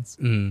certain sense.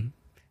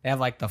 They have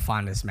like the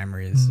fondest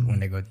memories when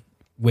they go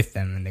with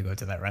them and they go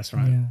to that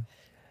restaurant. Yeah,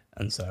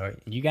 and so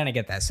you gotta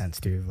get that sense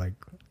too, like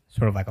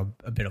sort of like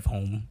a bit of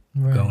home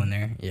going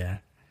there. Yeah.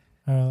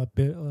 A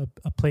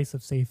place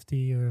of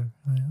safety or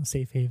a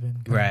safe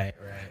haven. Right.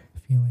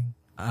 Feeling.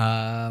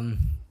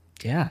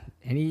 Yeah.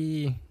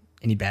 Any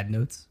bad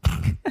notes?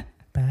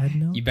 Bad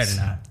notes? You better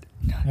not.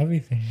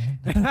 Everything.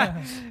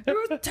 Man. It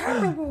was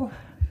terrible.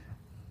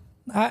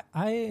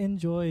 I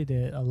enjoyed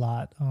it a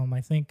lot.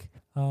 I think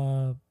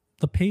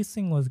the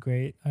pacing was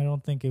great. I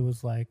don't think it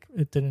was like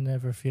it didn't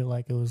ever feel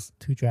like it was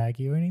too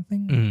draggy or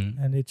anything,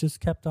 and it just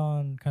kept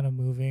on kind of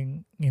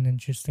moving in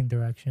interesting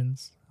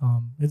directions.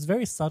 It's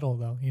very subtle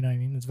though, you know what I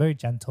mean? It's very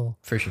gentle,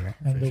 For sure.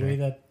 and for the sure. way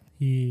that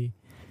he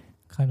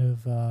kind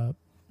of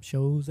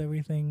shows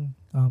everything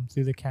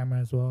through the camera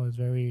as well is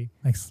very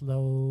like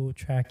slow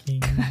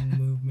tracking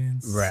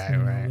movements, Right, you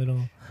know, right.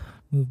 little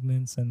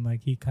movements, and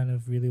like he kind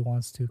of really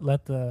wants to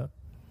let the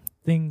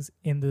things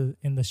in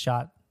the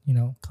shot, you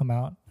know, come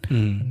out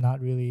and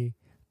not really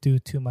do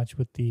too much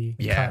with the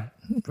Yeah.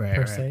 cut Right.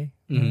 per right. se.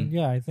 Mhm. And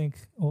yeah, I think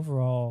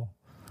overall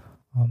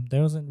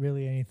there wasn't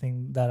really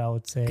anything that I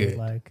would say Good.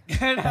 like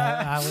that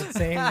I would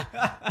say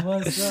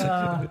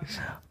was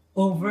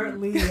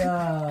overtly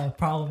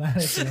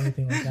problematic or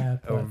anything like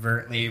that. But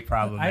Overtly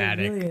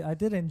problematic. I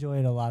did enjoy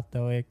it a lot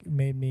though. It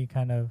made me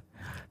kind of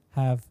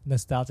have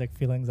nostalgic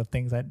feelings of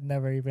things I'd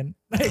never even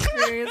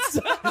experienced.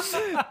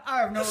 I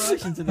have no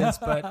relation to this,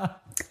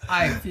 but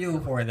I feel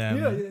for them.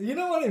 You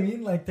know what I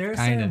mean? Like there are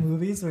Kind certain of.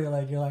 movies where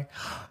you're like,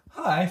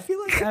 oh, I feel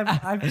like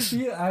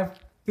I've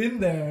been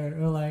there,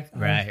 or like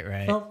Right, I've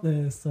right. felt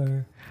this,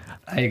 or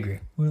I agree.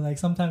 like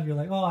sometimes you're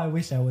like, oh, I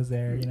wish I was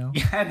there. You know?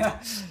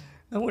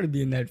 I want to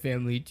be in that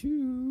family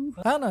too.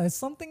 I don't know. It's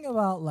something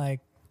about like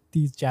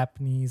these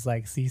Japanese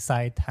like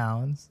seaside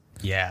towns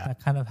Yeah. that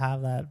kind of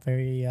have that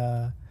very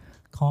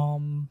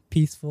calm,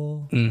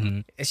 peaceful.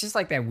 It's just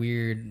like that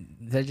weird,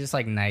 they're just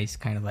like nice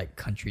kind of like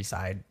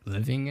countryside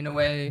living in a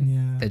way.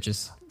 Yeah. That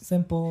just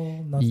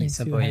Simple, nothing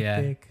simple, too yeah.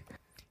 hectic.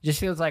 just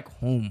feels like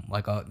home,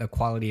 like the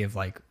quality of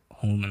like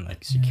home and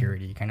like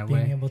security kind of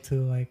Being way. able to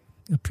like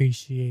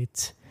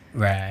appreciate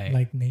Right.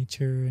 like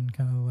nature and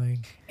kind of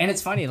like And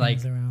it's funny,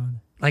 like things around.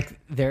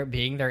 they're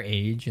being their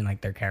age and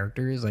like their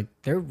characters, like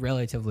they're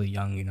relatively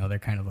young, you know, they're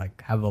kind of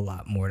like have a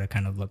lot more to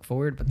kind of look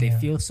forward, but they Yeah.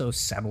 feel so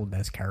settled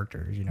as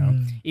characters, you know.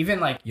 Even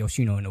like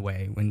Yoshino in a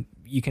way, when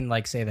you can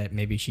like say that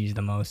maybe she's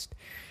the most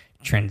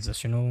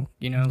transitional,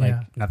 you know, like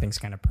Yeah. nothing's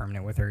kind of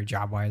permanent with her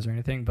job wise or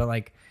anything, but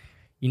like,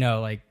 you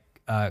know, like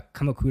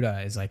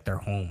Kamakura is like their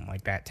home,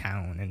 like that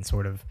town, and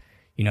sort of,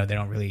 you know, they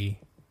don't really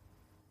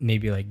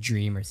maybe like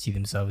dream or see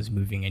themselves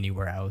moving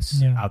anywhere else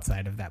Yeah.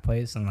 outside of that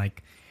place, and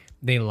like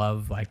they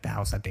love like the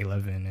house that they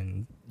live in,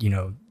 and you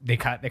know they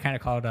kind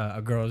of call it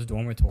a girls'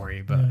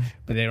 dormitory, but Yeah.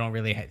 but they don't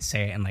really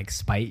say it in like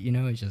spite, you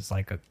know. It's just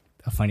like a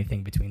funny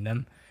thing between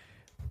them.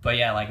 But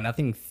yeah, like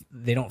nothing.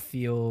 They don't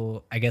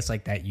feel, I guess,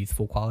 like that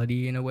youthful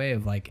quality in a way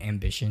of like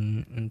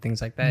ambition and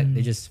things like that.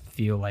 They just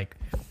feel like,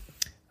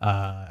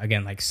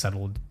 again, like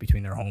settled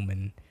between their home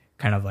and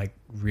kind of like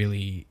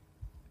really.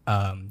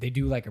 They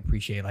do like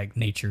appreciate like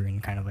nature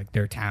and kind of like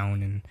their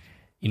town, and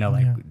you know,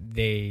 like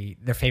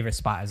their favorite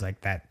spot is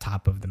like that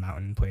top of the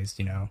mountain place,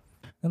 you know.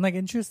 And like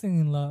interesting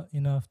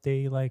enough,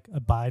 they like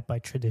abide by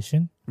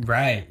tradition.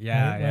 Right.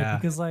 Yeah. Right? Yeah.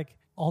 Like, because like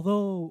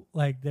although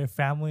like their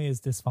family is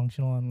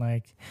dysfunctional and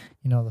like,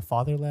 you know, the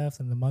father left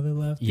and the mother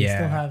left, they Yeah.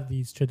 still have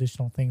these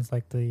traditional things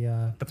like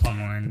the plum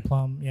one.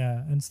 plum,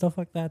 yeah, and stuff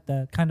like that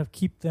that kind of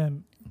keep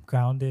them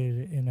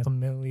grounded in a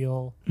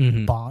familial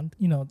Mhm. bond.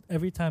 You know,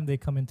 every time they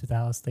come into the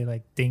house, they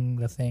like ding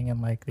the thing and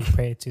like they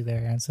pray to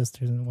their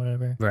ancestors and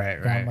whatever, Right.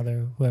 Right.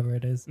 grandmother, whoever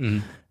it is.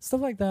 Mhm.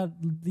 Stuff like that.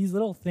 These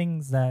little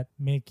things that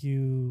make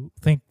you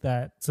think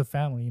that it's a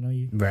family. You know,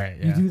 you Right.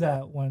 you Yeah. do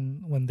that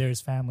when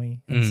there's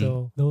family, and Mhm.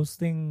 so those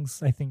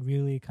things I think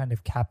really kind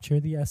of capture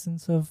the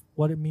essence of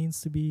what it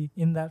means to be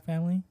in that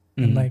family.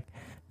 And Mhm. like,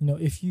 you know,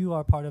 if you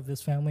are part of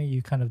this family,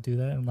 you kind of do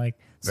that. And like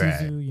Right.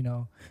 Suzu, you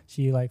know,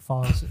 she like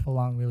follows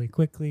along really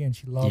quickly, and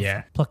she loves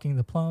Yeah. plucking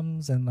the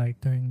plums and like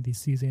during the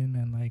season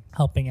and like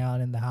helping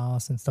out in the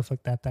house and stuff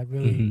like that. That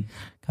really Mhm.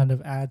 kind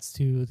of adds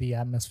to the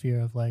atmosphere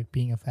of like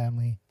being a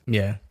family.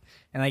 Yeah.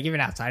 And like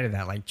even outside of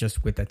that, like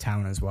just with the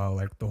town as well,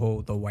 like the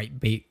white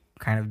bait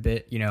kind of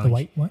bit, you know. The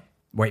white what?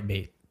 White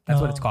bait.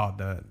 That's what it's Oh. called,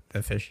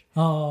 the fish.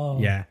 Oh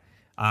Yeah.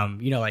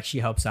 You know, like she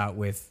helps out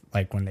with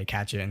like when they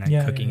catch it and like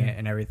Yeah, cooking yeah, yeah. it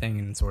and everything,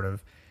 and sort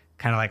of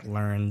kind of like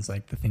learns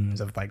like the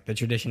things of like the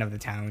tradition of the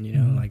town, you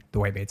know, Mhm. like the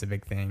white bait's a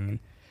big thing.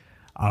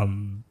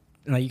 And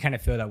like you kind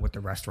of feel that with the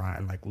restaurant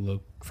and like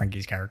Luke,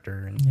 Frankie's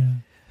character, and Yeah.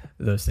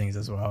 those things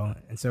as well.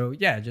 And so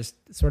yeah, just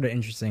sort of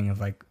interesting of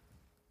like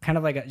kind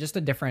of like just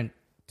a different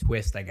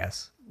twist, I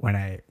guess, when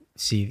I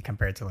see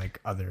compared to like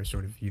other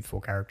sort of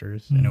youthful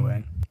characters in a Mhm.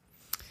 way.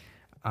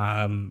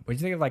 What do you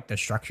think of like the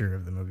structure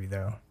of the movie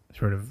though?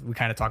 Sort of, we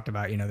kind of talked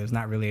about, you know, there's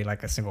not really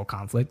like a single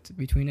conflict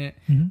between it,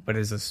 Mhm. but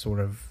it's a sort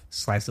of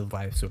slice of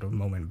life, sort of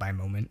moment by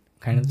moment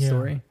kind of Yeah.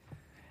 story.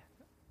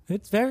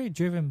 It's very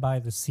driven by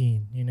the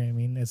scene. You know what I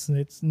mean? It's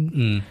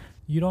Mm.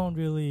 you don't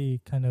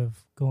really kind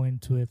of go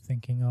into it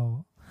thinking,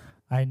 oh,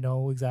 I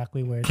know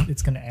exactly where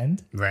it's going to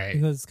end, Right.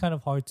 because it's kind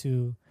of hard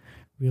to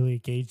really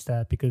gauge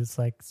that because it's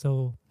like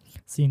so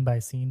scene by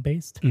scene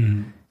based.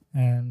 Mhm.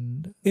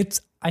 And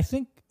I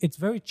think it's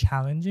very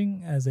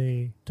challenging as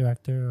a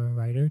director or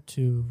writer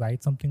to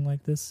write something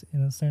like this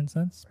in a certain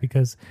sense,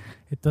 because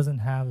it doesn't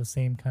have the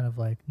same kind of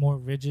like more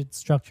rigid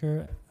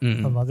structure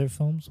of other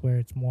films where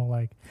it's more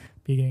like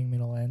beginning,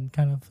 middle, end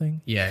kind of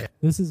thing. Yeah.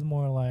 This is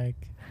more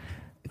like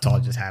It's all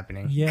just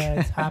happening. Yeah,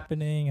 it's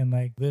happening, and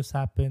like this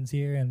happens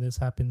here, and this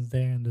happens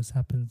there, and this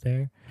happens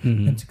there,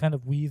 and to kind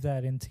of weave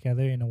that in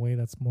together in a way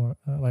that's more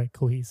like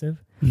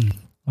cohesive.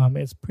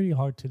 It's pretty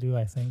hard to do,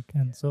 I think.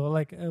 And so,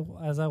 like,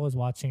 as I was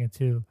watching it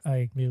too,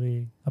 I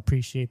really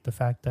appreciate the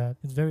fact that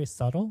it's very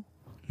subtle,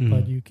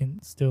 but you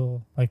can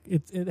still like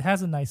it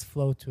has a nice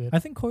flow to it. I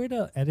think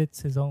Koreeda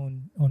edits his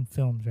own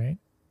films, right?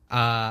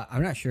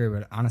 I'm not sure,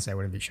 but honestly, I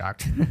wouldn't be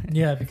shocked.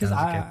 Yeah, because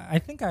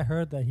I think I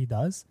heard that he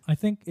does. I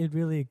think it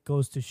really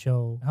goes to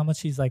show how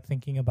much he's like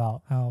thinking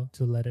about how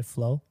to let it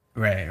flow.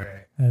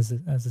 Right. As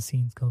the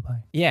scenes go by.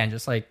 Yeah, and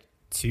just like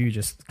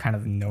just kind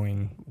of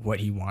knowing what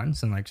he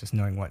wants and like just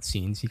knowing what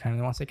scenes he kind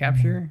of wants to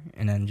capture,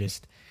 and then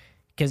just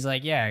because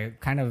like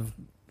kind of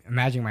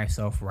imagining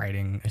myself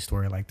writing a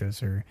story like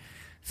this or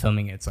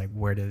filming it, it's like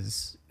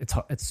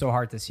it's so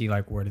hard to see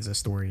like where does a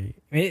story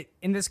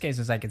in this case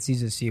it's like it's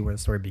easy to see where the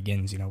story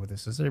begins, with the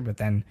sister, but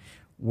then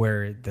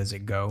where does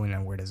it go and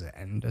then where does it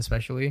end,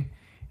 especially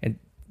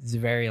it's a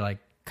very like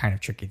kind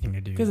of tricky thing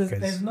to do because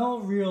there's no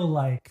real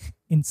like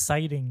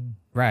inciting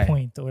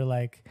point or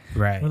like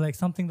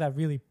something that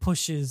really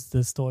pushes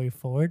the story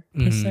forward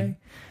per se.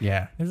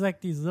 There's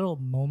like these little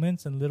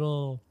moments and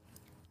little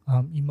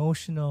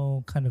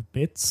emotional kind of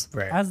bits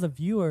as the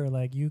viewer,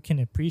 like you can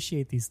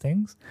appreciate these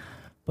things,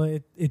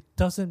 but it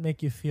doesn't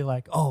make you feel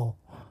like, oh,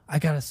 I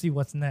gotta see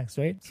what's next,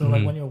 right? So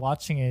like when you're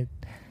watching it,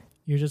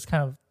 you're just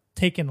kind of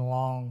taken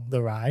along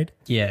the ride.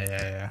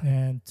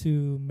 And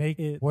to make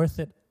it worth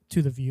it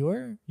to the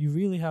viewer, you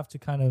really have to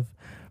kind of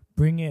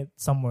bring it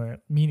somewhere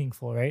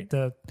meaningful, right?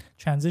 The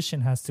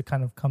transition has to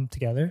kind of come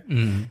together.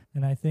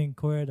 And I think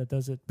Koreeda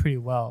does it pretty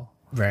well,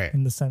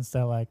 in the sense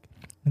that like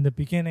in the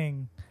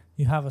beginning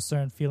you have a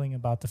certain feeling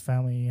about the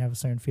family, you have a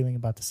certain feeling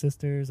about the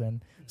sisters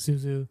and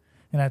Suzu,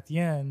 and at the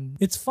end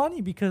it's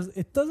funny because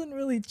it doesn't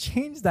really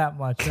change that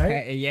much,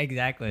 right? Yeah,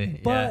 exactly.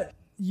 But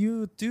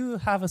you do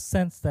have a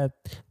sense that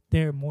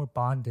they're more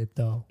bonded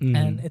though,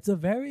 and it's a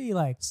very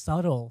like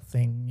subtle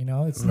thing,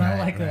 it's not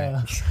like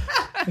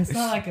it's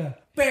not like a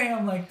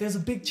bam, like there's a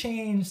big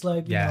change,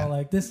 like you know,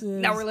 like this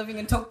is now we're living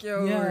in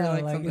Tokyo,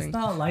 or like it's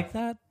not like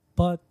that.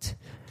 But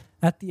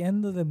at the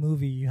end of the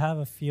movie, you have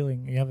a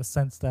feeling, you have a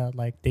sense that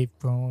like they've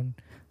grown,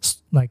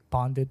 like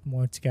bonded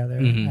more together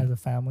as a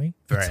family.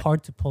 It's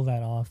hard to pull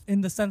that off, in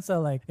the sense that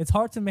like it's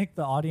hard to make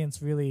the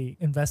audience really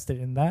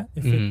invested in that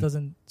if it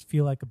doesn't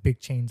feel like a big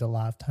change a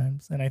lot of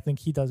times. And I think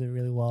he does it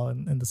really well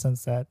in the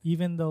sense that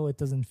even though it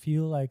doesn't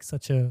feel like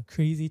such a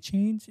crazy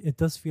change, it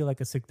does feel like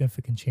a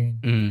significant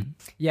change.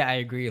 Yeah, I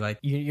agree. Like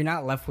you're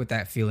not left with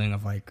that feeling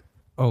of like,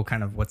 oh,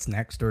 kind of what's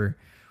next, or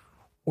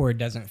it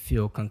doesn't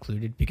feel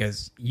concluded,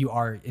 because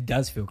it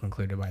does feel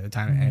concluded by the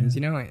time it ends,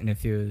 and it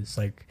feels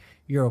like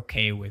you're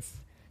okay with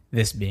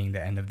this being the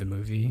end of the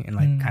movie and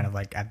like kind of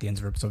like at the ends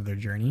of their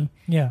journey.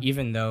 Yeah.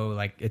 Even though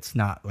like it's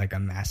not like a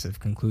massive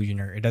conclusion,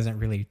 or it doesn't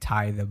really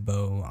tie the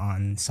bow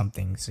on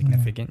something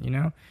significant,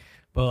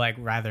 but like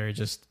rather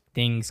just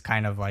things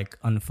kind of like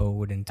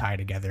unfold and tie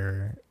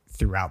together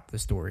throughout the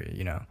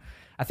story,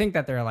 I think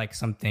that there are like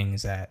some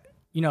things that,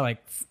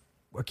 like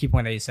a key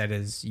point that you said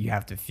is you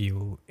have to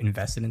feel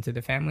invested into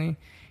the family,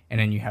 and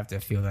then you have to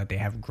feel that they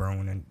have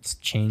grown and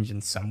changed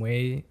in some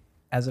way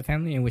as a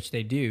family, in which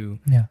they do,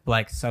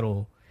 like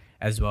subtle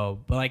as well.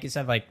 But like you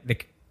said, like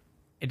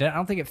I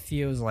don't think it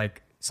feels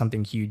like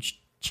something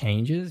huge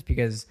changes,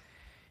 because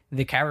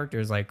the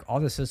characters, like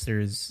all the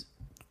sisters,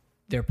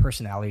 their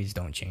personalities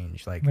don't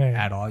change like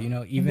at all, even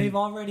and they've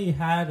already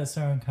had a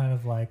certain kind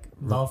of like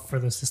love for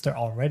the sister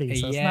already,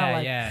 so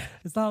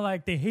it's not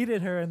like they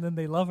hated her and then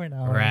they love her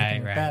now or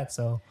anything like that.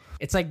 So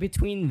it's like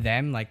between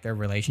them, like their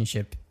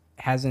relationship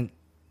hasn't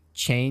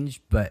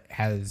changed but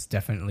has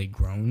definitely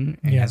grown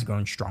and has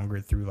grown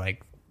stronger through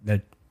like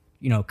the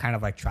kind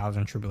of like trials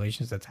and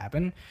tribulations that's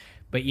happened.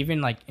 But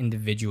even like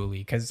individually,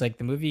 because like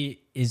the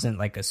movie isn't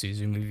like a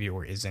Suzu movie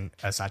or isn't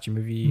a Sachi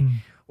movie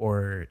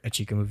or a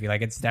Chika movie.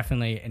 Like it's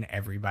definitely an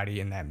everybody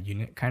in that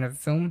unit kind of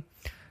film.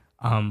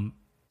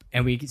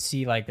 And we could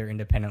see like their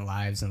independent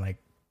lives, and like,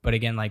 but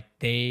again, like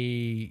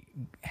they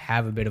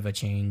have a bit of a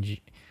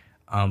change,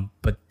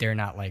 but they're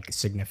not like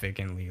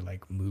significantly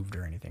like moved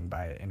or anything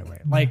by it in a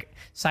way. Like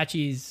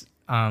Sachi's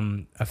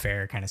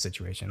affair kind of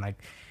situation,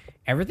 like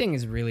everything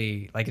is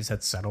really, like I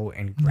said, subtle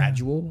and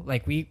gradual.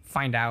 Like we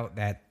find out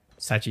that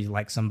Sachi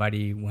likes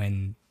somebody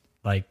when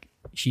like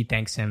she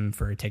thanks him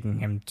for taking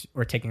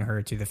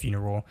her to the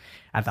funeral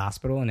at the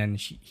hospital, and then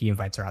he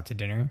invites her out to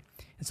dinner.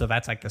 And so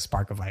that's like the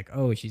spark of like,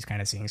 oh, she's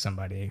kind of seeing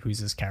somebody who's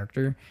this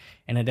character.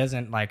 And it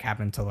doesn't like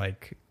happen to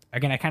like,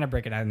 again, I kind of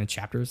break it out into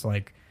chapters,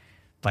 like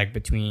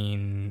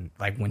between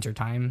like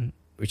wintertime,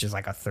 which is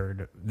like a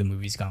third of the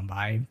movie's gone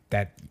by,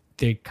 that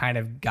they kind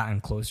of gotten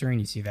closer, and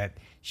you see that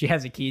she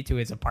has a key to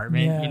his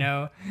apartment, Yeah. you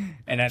know,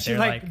 and that She's they're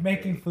like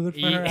making food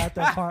for her at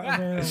the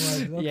apartment.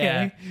 I'm like, okay.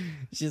 yeah,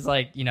 she's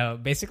like, you know,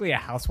 basically a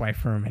housewife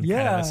for him in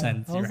kind of a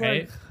sense, I was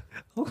right?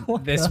 like,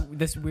 what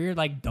This weird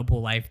like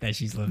double life that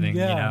she's living,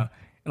 you Yeah. know,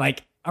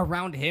 like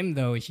around him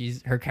though,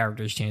 her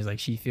character's changed. Like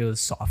she feels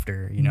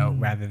softer, you know,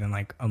 rather than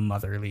like a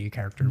motherly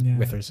character Yeah.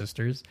 with her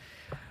sisters.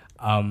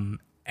 And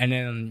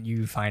then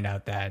you find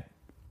out that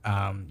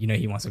you know,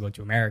 he wants to go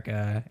to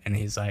America, and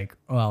he's like,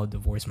 "Oh, I'll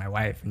divorce my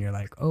wife," and you're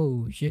like,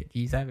 "Oh shit,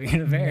 he's having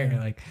an affair." Yeah.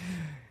 Like,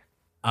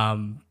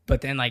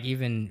 but then like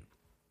even,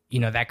 you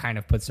know, that kind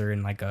of puts her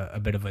in like a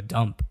bit of a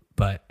dump.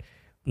 But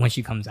when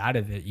she comes out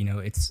of it, you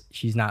know,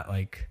 she's not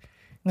like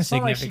It's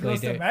not like she significantly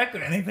goes to America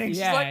or anything. She's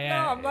Yeah, like,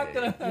 yeah. no, I'm not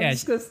gonna. I'm Yeah,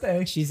 just gonna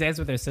stay. she stays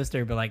with her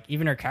sister, but like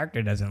even her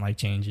character doesn't like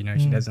change. You know,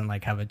 she doesn't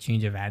like have a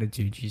change of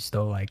attitude. She's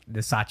still like the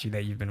Sachi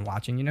that you've been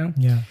watching. You know.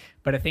 Yeah.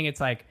 But I think it's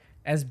like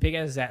as big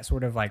as that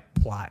sort of like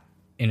plot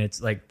and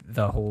it's like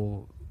the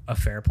whole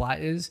affair plot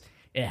is,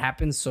 it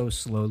happens so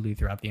slowly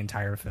throughout the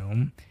entire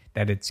film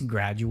that it's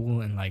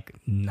gradual and like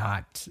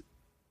not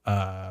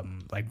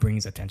like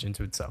brings attention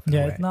to itself in a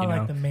Yeah, way, it's not you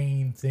like know? the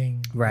main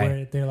thing, Right.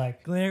 Where they're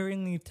like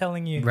glaringly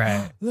telling you,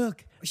 Right.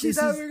 look, She's this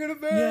is- having an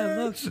affair.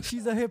 Yeah, look,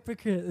 she's a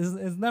hypocrite.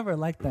 It's never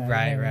like that.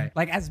 Right, you know? right.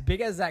 Like as big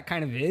as that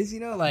kind of is,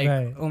 you know, like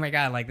Right. oh my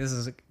god, like this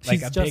is like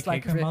She's a just big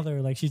like her hypocrite.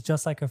 mother. Like she's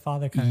just like her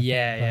father. Kind of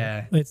Yeah, thing,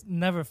 yeah. but it's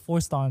never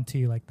forced onto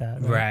you like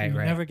that. Right, You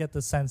right. never get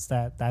the sense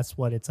that that's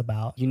what it's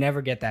about. You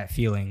never get that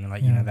feeling,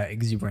 like you Yeah. know, that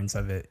exuberance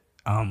of it.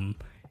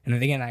 And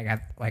then again,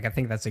 I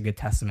think that's a good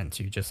testament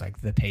to just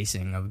like the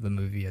pacing of the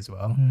movie as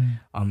well.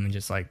 And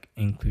just like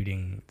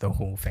including the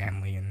whole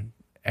family and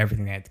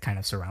everything that kind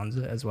of surrounds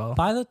it as well.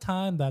 By the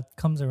time that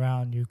comes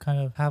around, you kind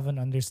of have an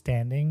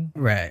understanding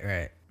Right,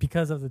 right.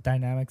 because of the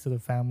dynamics of the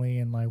family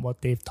and like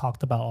what they've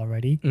talked about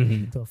already.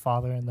 Mm-hmm. The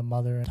father and the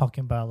mother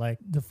talking about like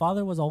the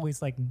father was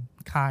always like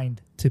kind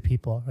to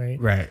people,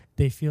 right? Right.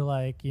 They feel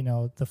like, you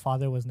know, the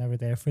father was never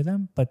there for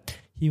them, but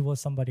he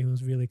was somebody who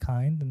was really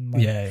kind and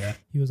like Yeah,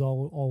 he was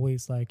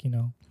always like, you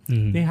know, yeah.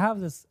 Mhm. they have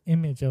this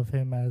image of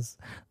him as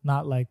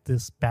not like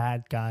this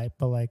bad guy,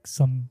 but like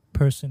some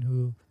person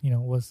who, you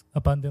know, was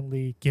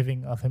abundantly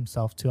giving of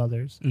himself to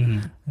others.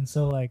 Mhm. And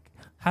so like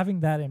having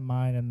that in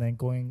mind and then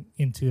going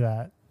into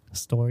that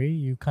story,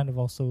 you kind of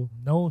also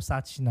know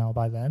Sachi now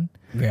by then.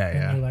 Yeah, And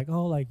yeah. you're like,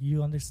 oh, like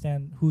you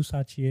understand who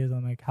Sachi is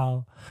and like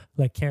how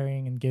like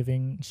caring and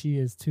giving she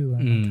is too,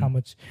 and like, how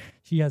much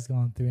she has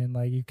gone through, and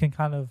like you can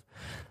kind of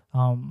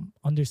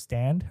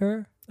understand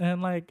her.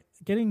 And like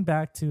getting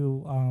back to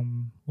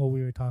what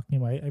we were talking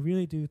about, I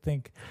really do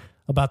think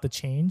about the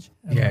change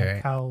and Yeah, like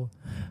right. how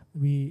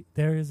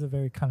there is a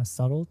very kind of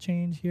subtle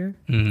change here.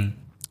 Mhm.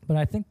 But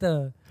I think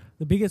the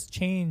biggest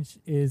change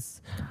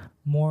is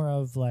more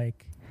of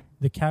like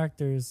the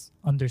characters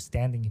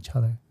understanding each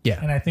other.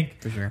 Yeah. And I think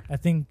For sure.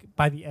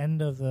 by the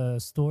end of the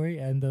story,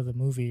 end of the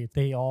movie,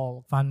 they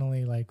all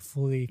finally like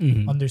fully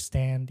Mhm.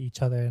 understand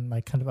each other and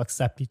like kind of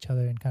accept each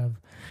other and kind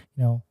of,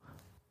 you know,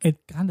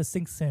 it kind of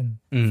sinks in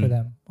for Mhm.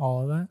 them,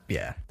 all of that.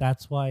 Yeah.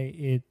 That's why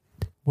it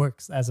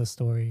works as a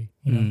story,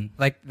 you know.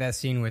 Like that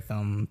scene with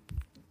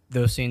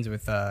those scenes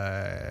with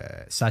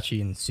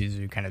Sachi and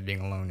Suzu kind of being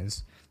alone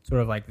is sort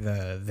of like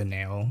the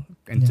nail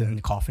into Yeah.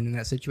 the coffin in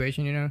that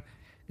situation, you know?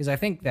 Because I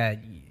think that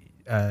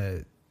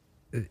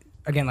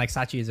again, like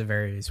Sachi is a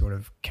very sort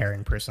of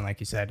caring person, like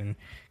you said, and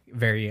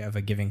very of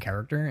a giving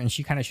character, and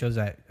she kind of shows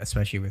that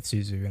especially with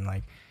Suzu, and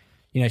like,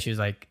 you know, she was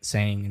like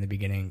saying in the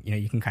beginning, you know,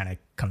 you can kind of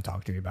come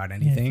talk to me about Yeah,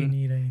 anything. if you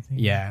need anything.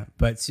 Yeah,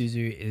 but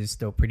Suzu is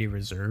still pretty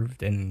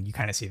reserved, and you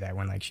kind of see that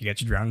when like she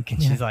gets drunk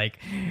and Yeah. she's like,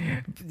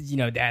 you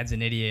know, Dad's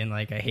an idiot, and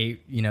like I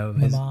hate, you know,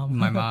 My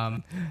my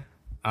mom.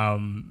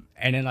 mom.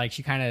 And then like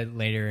she kind of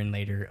later and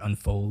later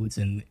unfolds,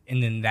 and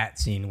then that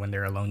scene when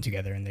they're alone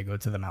together and they go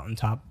to the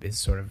mountaintop is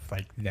sort of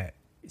like that.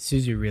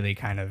 Suzu really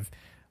kind of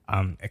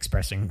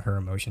expressing her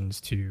emotions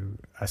to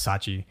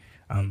Sachi,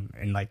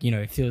 and like, you know,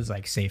 it feels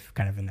like safe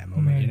kind of in that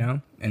moment, you Right.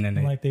 know, and then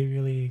And like they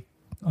really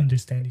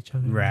understand each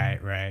other.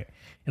 Right, right.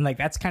 And like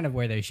that's kind of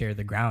where they share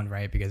the ground,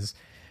 right? Because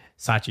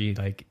Sachi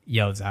like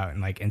yells out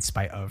and like in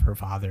spite of her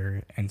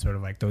father and sort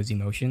of like those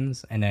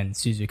emotions, and then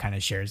Suzu kind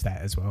of shares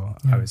that as well,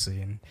 Yeah.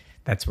 obviously, and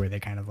that's where they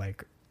kind of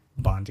like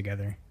bond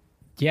together.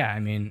 Yeah, I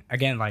mean,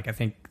 again, like I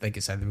think, like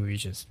you said, the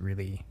movie's just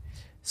really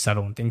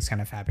subtle and things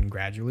kind of happen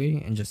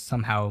gradually, and just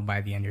somehow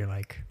by the end you're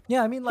like,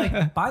 Yeah, I mean,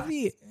 like by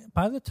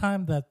the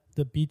time that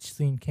the beach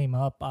scene came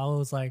up, I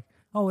was like,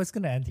 oh, it's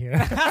gonna end here. You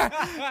know what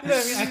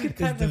I mean? I could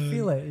kind of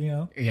feel it, you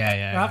know.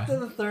 yeah. After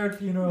the third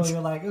funeral,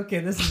 you're like, okay,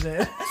 this is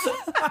it.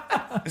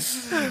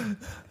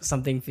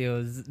 Something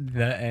feels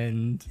the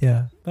end.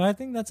 Yeah, but I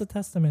think that's a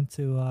testament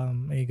to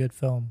a good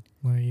film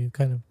where you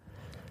kind of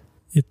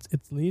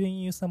it's leading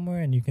you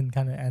somewhere and you can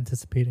kind of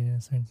anticipate it in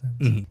a certain sense.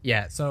 Mhm.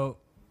 Yeah, so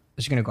I'm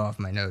just gonna go off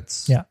my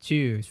notes. Yeah.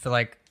 Too,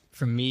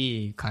 for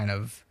me, kind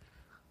of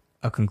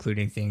a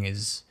concluding thing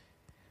is,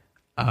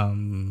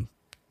 kind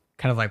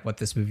of like what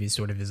this movie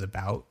sort of is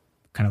about,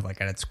 kind of like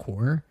at its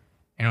core.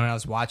 And when I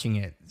was watching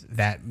it,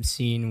 that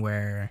scene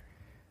where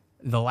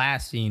the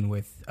last scene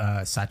with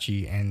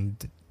Sachi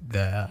and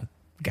the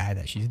guy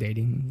that she's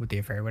dating with the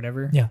affair,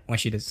 whatever. Yeah. When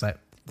she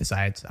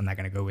decides, I'm not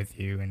gonna go with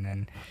you, and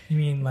then You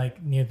mean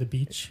like near the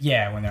beach?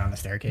 yeah, when they're on the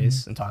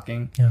staircase and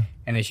talking, Yeah.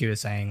 and then she was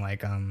saying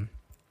like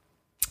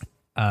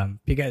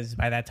because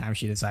by that time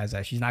she decides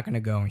that she's not gonna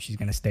go and she's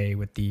gonna stay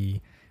with the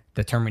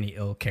terminally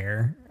ill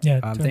care Yeah,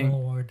 thing,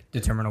 terminal ward. the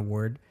terminal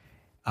ward,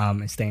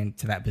 and staying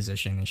to that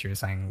position. And she was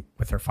saying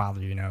with her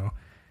father,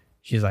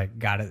 she's like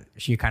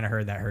she kind of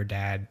heard that her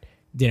dad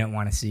didn't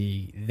want to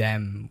see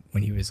them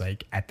when he was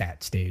like at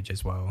that stage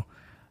as well.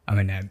 I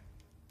mean that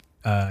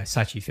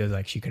Sachi feels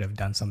like she could have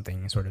done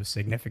something sort of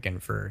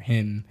significant for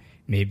him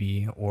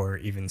maybe, or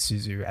even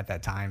Suzu at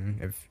that time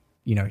if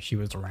she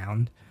was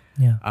around.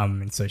 Yeah.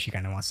 And so she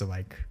kind of wants to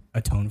like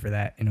atone for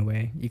that in a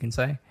way, you can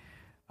say.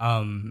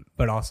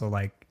 But also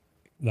like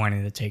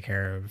wanting to take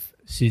care of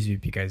Suzu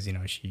because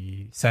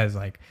she says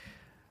like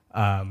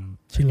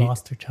She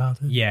lost her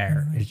childhood.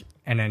 yeah,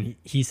 and then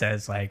he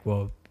says like,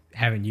 well,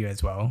 having you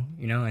as well,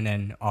 and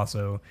then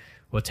also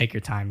we'll take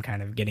your time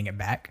kind of getting it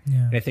back.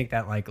 Yeah. And I think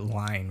that like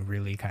line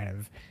really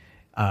kind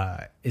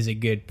of is a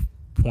good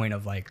point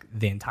of like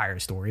the entire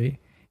story.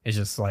 It's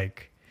just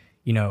like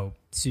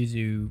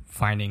Suzu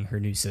finding her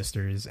new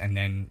sisters, and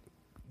then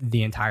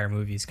the entire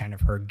movie is kind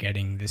of her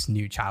getting this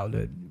new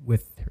childhood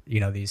with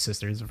these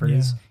sisters of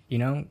hers,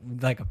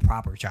 like a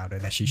proper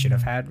childhood that she should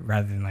have had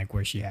rather than like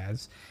where she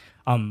has.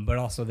 But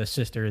also the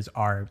sisters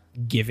are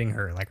giving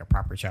her like a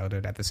proper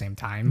childhood at the same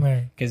time,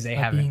 Right. Because they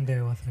By haven't being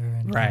there with her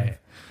and right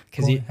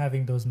because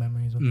having those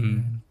memories with her.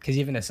 And, because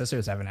even the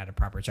sisters haven't had a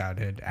proper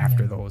childhood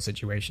after Yeah. the whole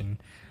situation,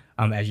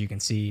 as you can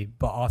see.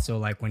 But also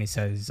like when he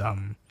says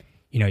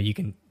you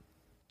can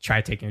try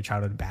taking your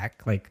childhood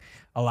back, like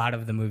a lot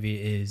of the movie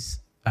is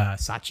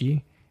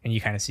Sachi, and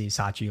you kind of see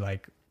Sachi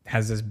like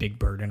has this big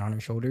burden on her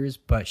shoulders,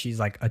 but she's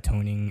like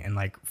atoning and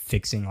like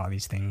fixing all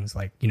these things,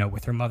 like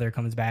with her mother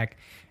comes back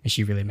and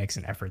she really makes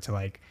an effort to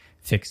like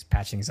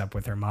patch things up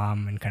with her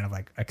mom and kind of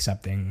like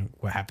accepting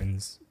what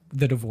happens,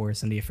 the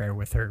divorce and the affair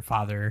with her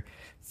father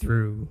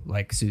through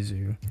like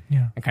Suzu,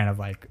 yeah. and kind of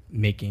like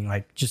making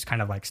like just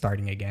kind of like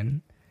starting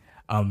again.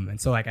 And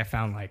so like I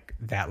found like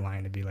that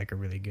line to be like a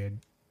really good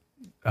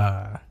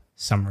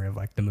summary of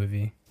like the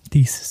movie.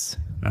 Thesis.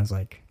 And I was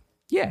like,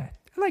 yeah,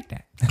 I like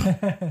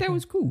that. That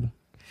was cool.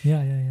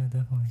 Yeah,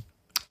 definitely.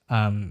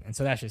 And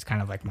so that's just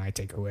kind of like my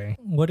takeaway.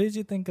 What did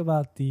you think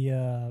about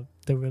the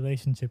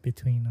relationship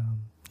between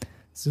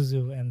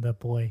Suzu and the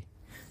boy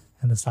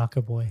and the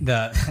soccer boy?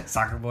 The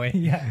soccer boy.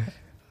 Yeah.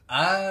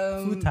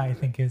 Futa, Futa, I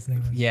think his name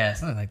was. yeah,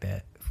 something like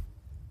that.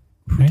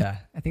 Right? Futa,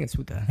 I think it's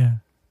Futa. Yeah.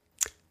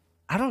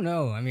 I don't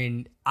know. I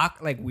mean,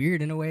 like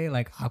weird in a way,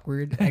 like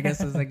awkward, I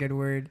guess is a good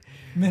word.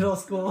 Middle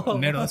school.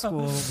 Middle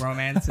school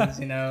romances,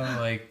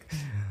 like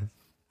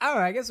I don't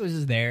know. I guess it was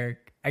just there.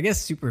 I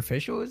guess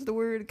superficial is the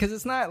word, because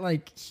it's not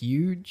like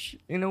huge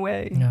in a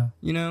way.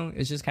 Yeah.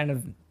 It's just kind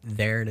of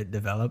there and it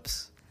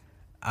develops.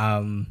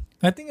 I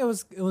think it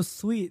was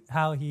sweet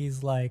how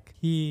he's like,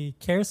 he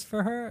cares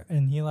for her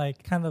and he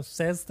like kind of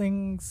says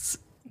things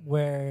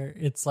where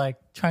it's like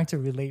trying to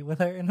relate with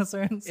her in a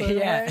certain sort of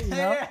way,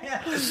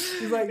 Yeah.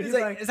 He's like,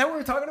 Is that what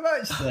we're talking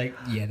about? She's like,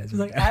 yeah, that's he's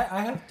like,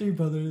 I have 3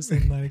 brothers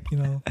and like,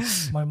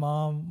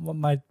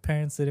 my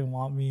parents didn't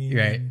want me.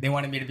 right. and They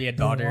wanted me to be a they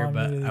daughter, want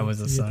but me to I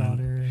was a be son.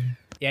 daughter and-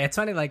 Yeah, it's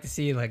funny like to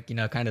see like,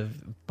 kind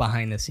of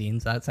behind the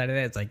scenes outside of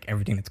that. It's like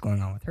everything that's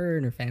going on with her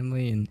and her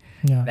family and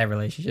yeah. that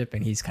relationship,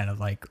 and he's kind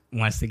of like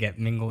wants to get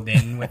mingled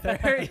in with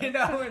her, and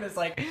it's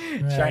like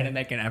trying to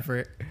make an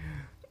effort.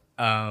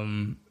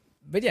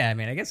 But yeah, I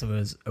mean, I guess it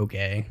was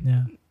okay.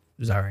 Yeah. It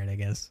was all right, I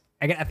guess.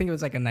 I think it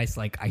was like a nice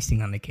like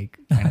icing on the cake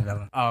kind of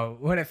element. Oh,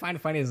 what I find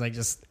funny is like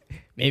just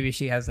maybe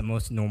she has the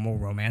most normal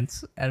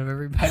romance out of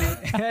everybody.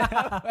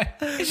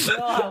 They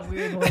all have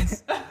weird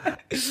ones.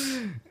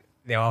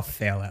 They all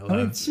fail at I mean,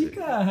 love.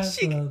 Chica has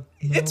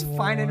It's normal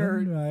fine in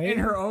one,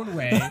 her own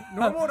way.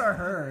 Normal to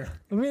her.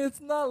 I mean, it's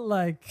not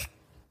like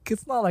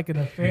an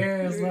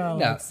affair. It's not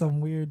No. like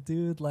some weird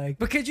dude. Like,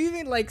 But could you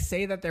even like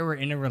say that they were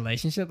in a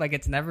relationship? Like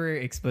it's never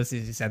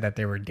explicitly said that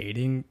they were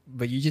dating,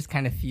 but you just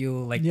kind of feel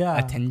like yeah,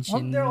 attention.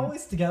 Well, they're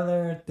always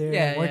together. They're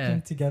Yeah, working yeah.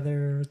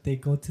 together. They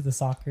go to the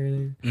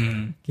soccer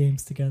Mm.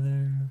 games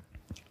together.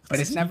 But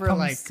it's He never comes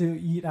like to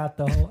eat at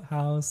the whole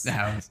house. the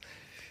house.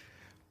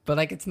 But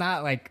like it's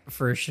not like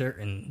for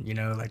certain,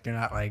 like they're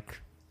not like,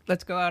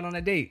 let's go out on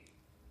a date.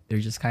 They're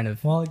just kind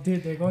of Well,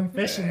 dude, they're going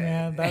fishing,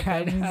 man. That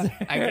I means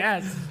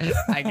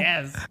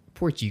guess.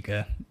 Poor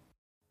Chica.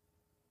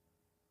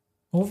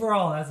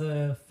 Overall, as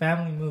a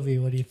family movie,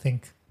 what do you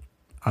think?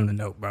 On the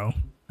note, bro.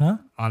 Huh?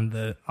 On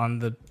the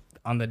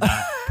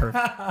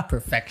dot.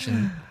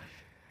 Perfection.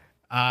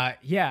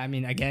 Yeah, I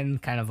mean, again,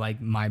 kind of like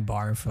my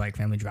bar for like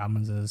family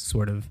dramas is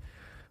sort of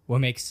what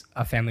makes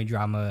a family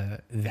drama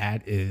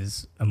that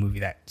is a movie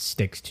that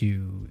sticks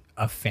to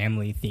a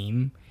family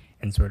theme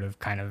and sort of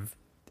kind of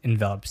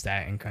envelops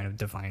that and kind of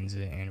defines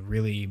it and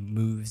really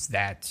moves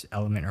that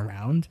element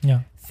around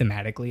Yeah.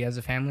 thematically as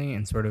a family,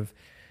 and sort of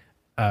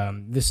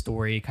the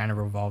story kind of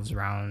revolves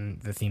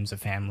around the themes of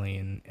family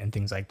and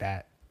things like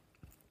that.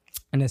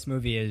 And this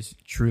movie is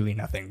truly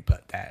nothing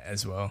but that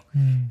as well.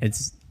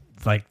 It's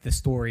like the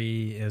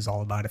story is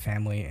all about a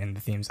family, and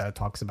the themes that it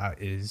talks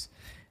about is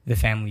the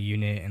family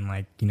unit, and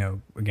like, you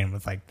know, again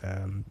with like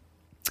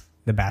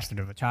the bastard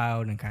of a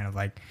child, and kind of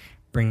like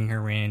bringing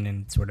her in,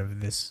 and sort of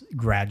this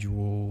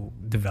gradual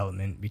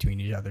development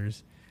between each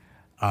other's.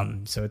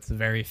 So it's a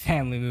very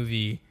family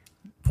movie,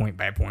 point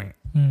by point,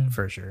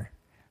 for sure.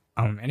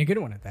 And a good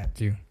one at that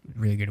too.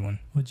 Really good one.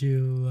 Would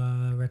you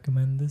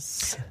recommend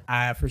this?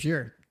 For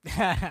sure.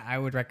 I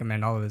would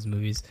recommend all of his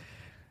movies.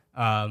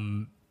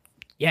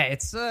 Yeah,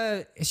 it's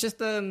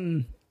just a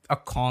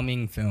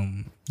calming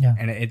film. Yeah.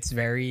 And it's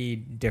very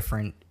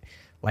different,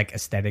 like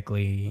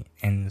aesthetically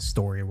and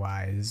story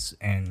wise.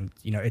 And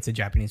you know, it's a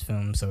Japanese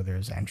film, so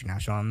there's an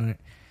international element.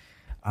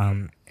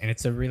 And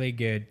it's a really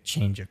good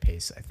change of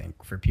pace, I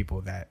think, for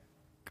people that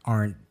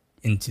aren't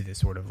into this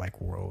sort of like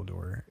world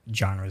or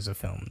genres of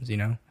films, you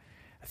know?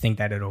 I think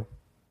that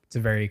it's a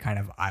very kind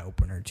of eye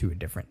opener to a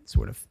different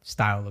sort of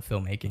style of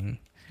filmmaking,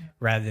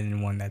 rather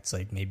than one that's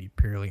like maybe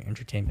purely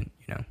entertainment,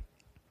 you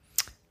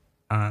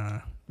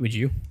know? Would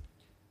you?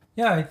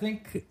 Yeah, I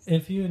think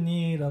if you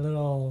need a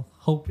little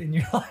hope in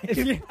your life,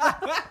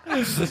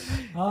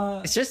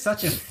 It's just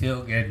such a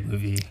feel good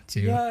movie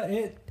too.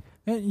 yeah,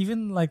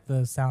 even like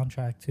the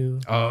soundtrack too.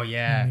 Oh The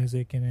yeah.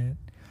 music in it,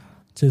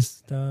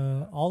 just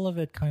all of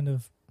it kind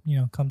of, you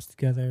know, comes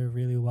together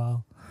really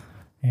well,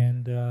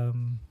 and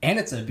And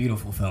it's a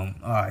beautiful film.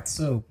 Oh, it's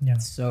so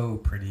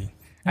pretty.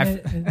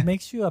 it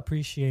makes you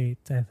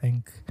appreciate, I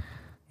think,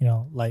 you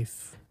know,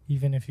 life.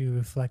 Even if you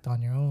reflect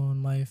on your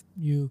own life,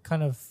 you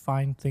kind of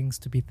find things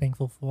to be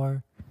thankful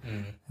for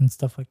and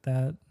stuff like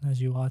that as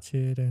you watch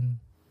it. And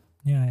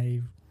yeah,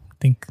 I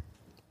think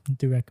I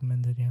do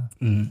recommend it. Yeah.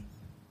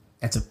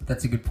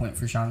 That's a good point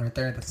for Sean right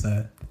there. That's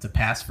a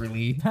pass for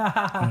Lee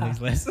on these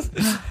lists.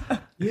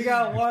 You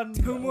got one,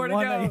 Two more to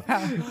go.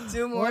 Yeah.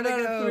 Two more One to out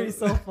of go. 3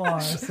 so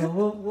far, so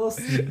we'll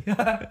see.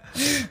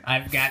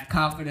 I've got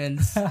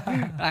confidence.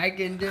 I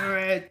can do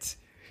it.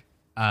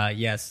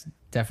 Yes,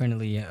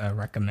 definitely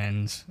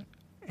recommend.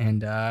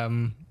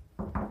 And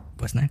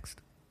what's next?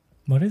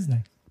 What is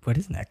next? What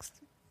is next?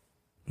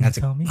 You That's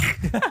tell me.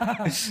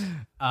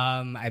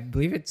 I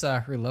believe it's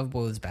Her Love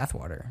Boils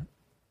Bathwater,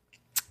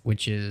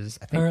 which is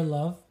I think Her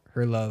Love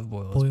Her Love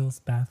Boils.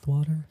 Boils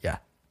Bathwater. Yeah,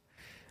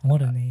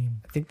 What a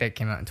name. I think that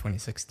came out in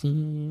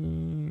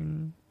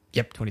 2016.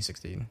 Yep,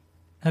 2016.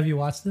 Have you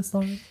watched this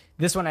already?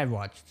 This one I've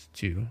watched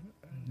too.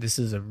 This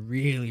is a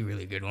really,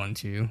 really good one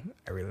too.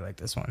 I really like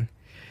this one.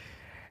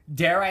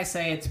 Dare I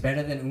say it's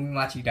better than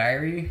Umimachi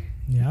Diary?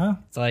 Yeah.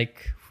 It's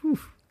like, whew.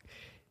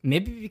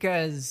 Maybe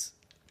because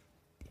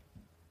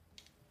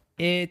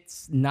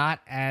it's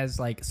not as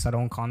like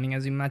subtle and calming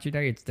as Umimachi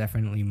Diary. It's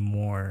definitely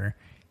more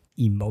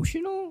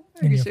emotional.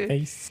 I In guess your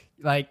face.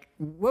 Like,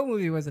 what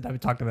movie was it that we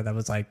talked about that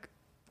was like,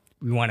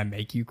 we want to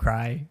make you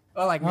cry?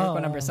 Oh, like Miracle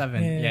Number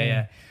 7.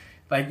 Yeah.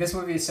 Like, this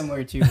movie is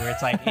similar too, where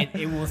it's like,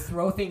 it will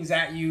throw things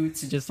at you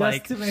to just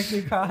like, to make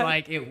me cry.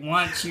 like it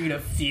wants you to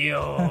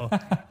feel.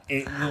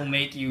 It will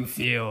make you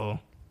feel.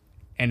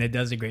 And it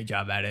does a great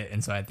job at it.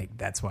 And so I think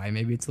that's why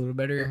maybe it's a little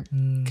better,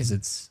 because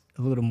it's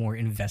a little more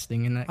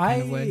investing in that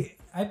kind of way.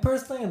 I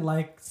personally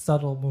like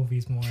subtle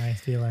movies more, I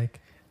feel like.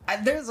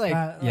 There's like,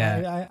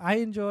 I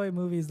enjoy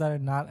movies that are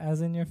not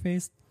as in your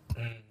face.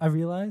 I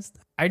realized.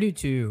 I do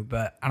too,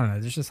 but I don't know.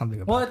 There's just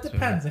something about Well, it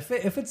depends.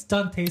 If it's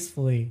done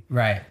tastefully,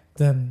 Right.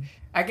 then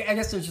I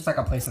guess there's just like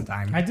a place and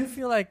time. I do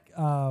feel like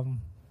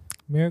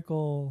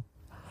Miracle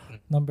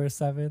Number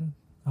 7.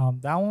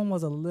 That one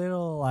was a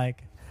little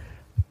like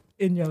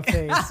in your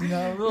face, you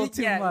know, a little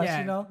too much,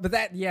 you know. But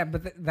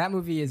that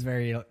movie is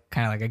very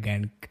kind of like,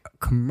 again,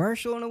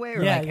 commercial in a way,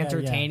 or like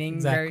entertaining,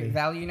 exactly. very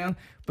value, you know.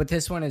 But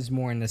this one is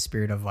more in the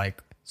spirit of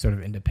like sort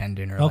of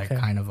independent, or like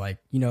kind of like,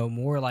 you know,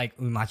 more like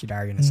Umachi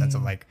Diary in the sense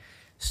of like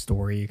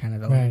story kind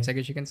of elements, I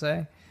guess you can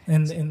say.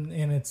 And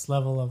in its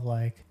level of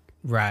like.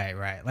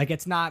 Right. Like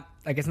it's not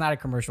a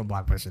commercial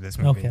blockbuster. This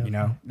movie, you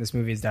know, this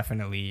movie is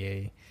definitely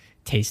a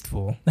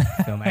tasteful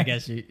film, I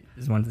guess you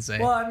just wanted to say.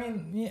 Well, I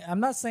mean, I'm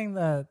not saying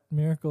that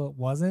Miracle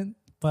wasn't,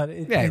 but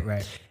it's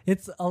very.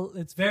 It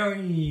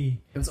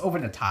was over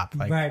the top,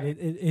 like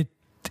right.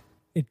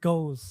 It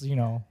goes, you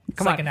know,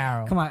 like an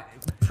arrow. Come on,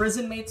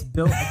 prison mates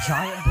built a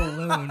giant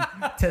balloon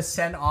to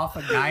send off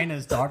a guy and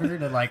his daughter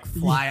to like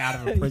fly out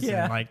of a prison.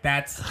 Yeah. Like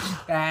that's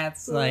a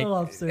like little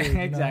absurd, you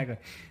know? exactly.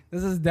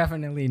 This is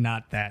definitely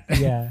not that.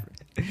 Yeah.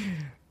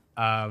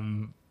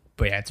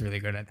 But yeah, it's really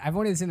good. I've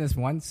only seen this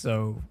once,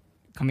 so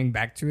coming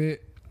back to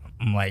it,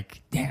 I'm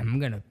like, damn, I'm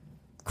gonna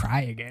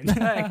cry again.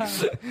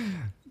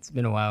 It's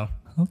been a while.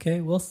 Okay,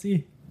 we'll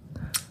see.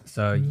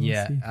 So We'll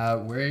yeah,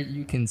 see. where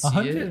you can see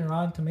 100 it, in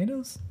Rotten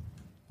Tomatoes.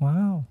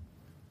 Wow.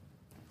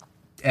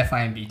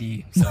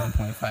 FIMBD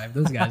 7.5.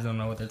 Those guys don't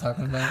know what they're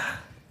talking about.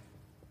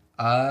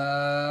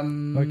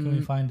 Where can we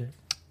find it?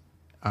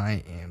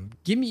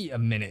 Give me a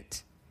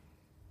minute.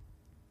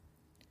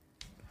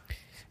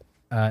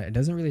 It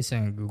doesn't really say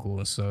on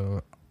Google,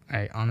 so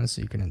I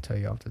honestly couldn't tell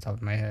you off the top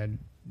of my head.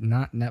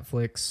 Not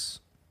Netflix,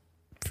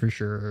 for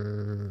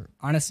sure.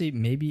 Honestly,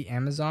 maybe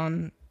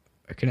Amazon.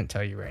 I couldn't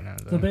tell you right now.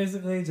 So Though.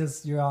 basically,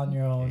 just you're on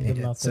your own. Good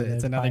luck with it.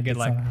 It's another Find good it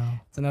luck. somehow.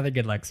 It's another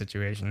good luck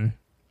situation.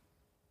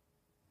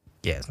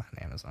 Yeah, it's not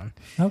on Amazon.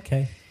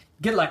 Okay.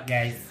 Good luck,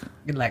 guys.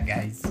 Good luck,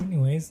 guys.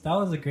 Anyways, that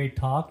was a great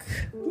talk.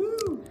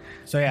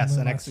 So yeah, so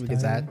I'm next week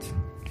is tired.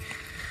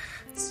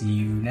 that. See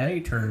you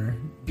later.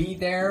 Be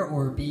there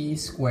or be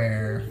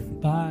square.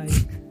 Bye.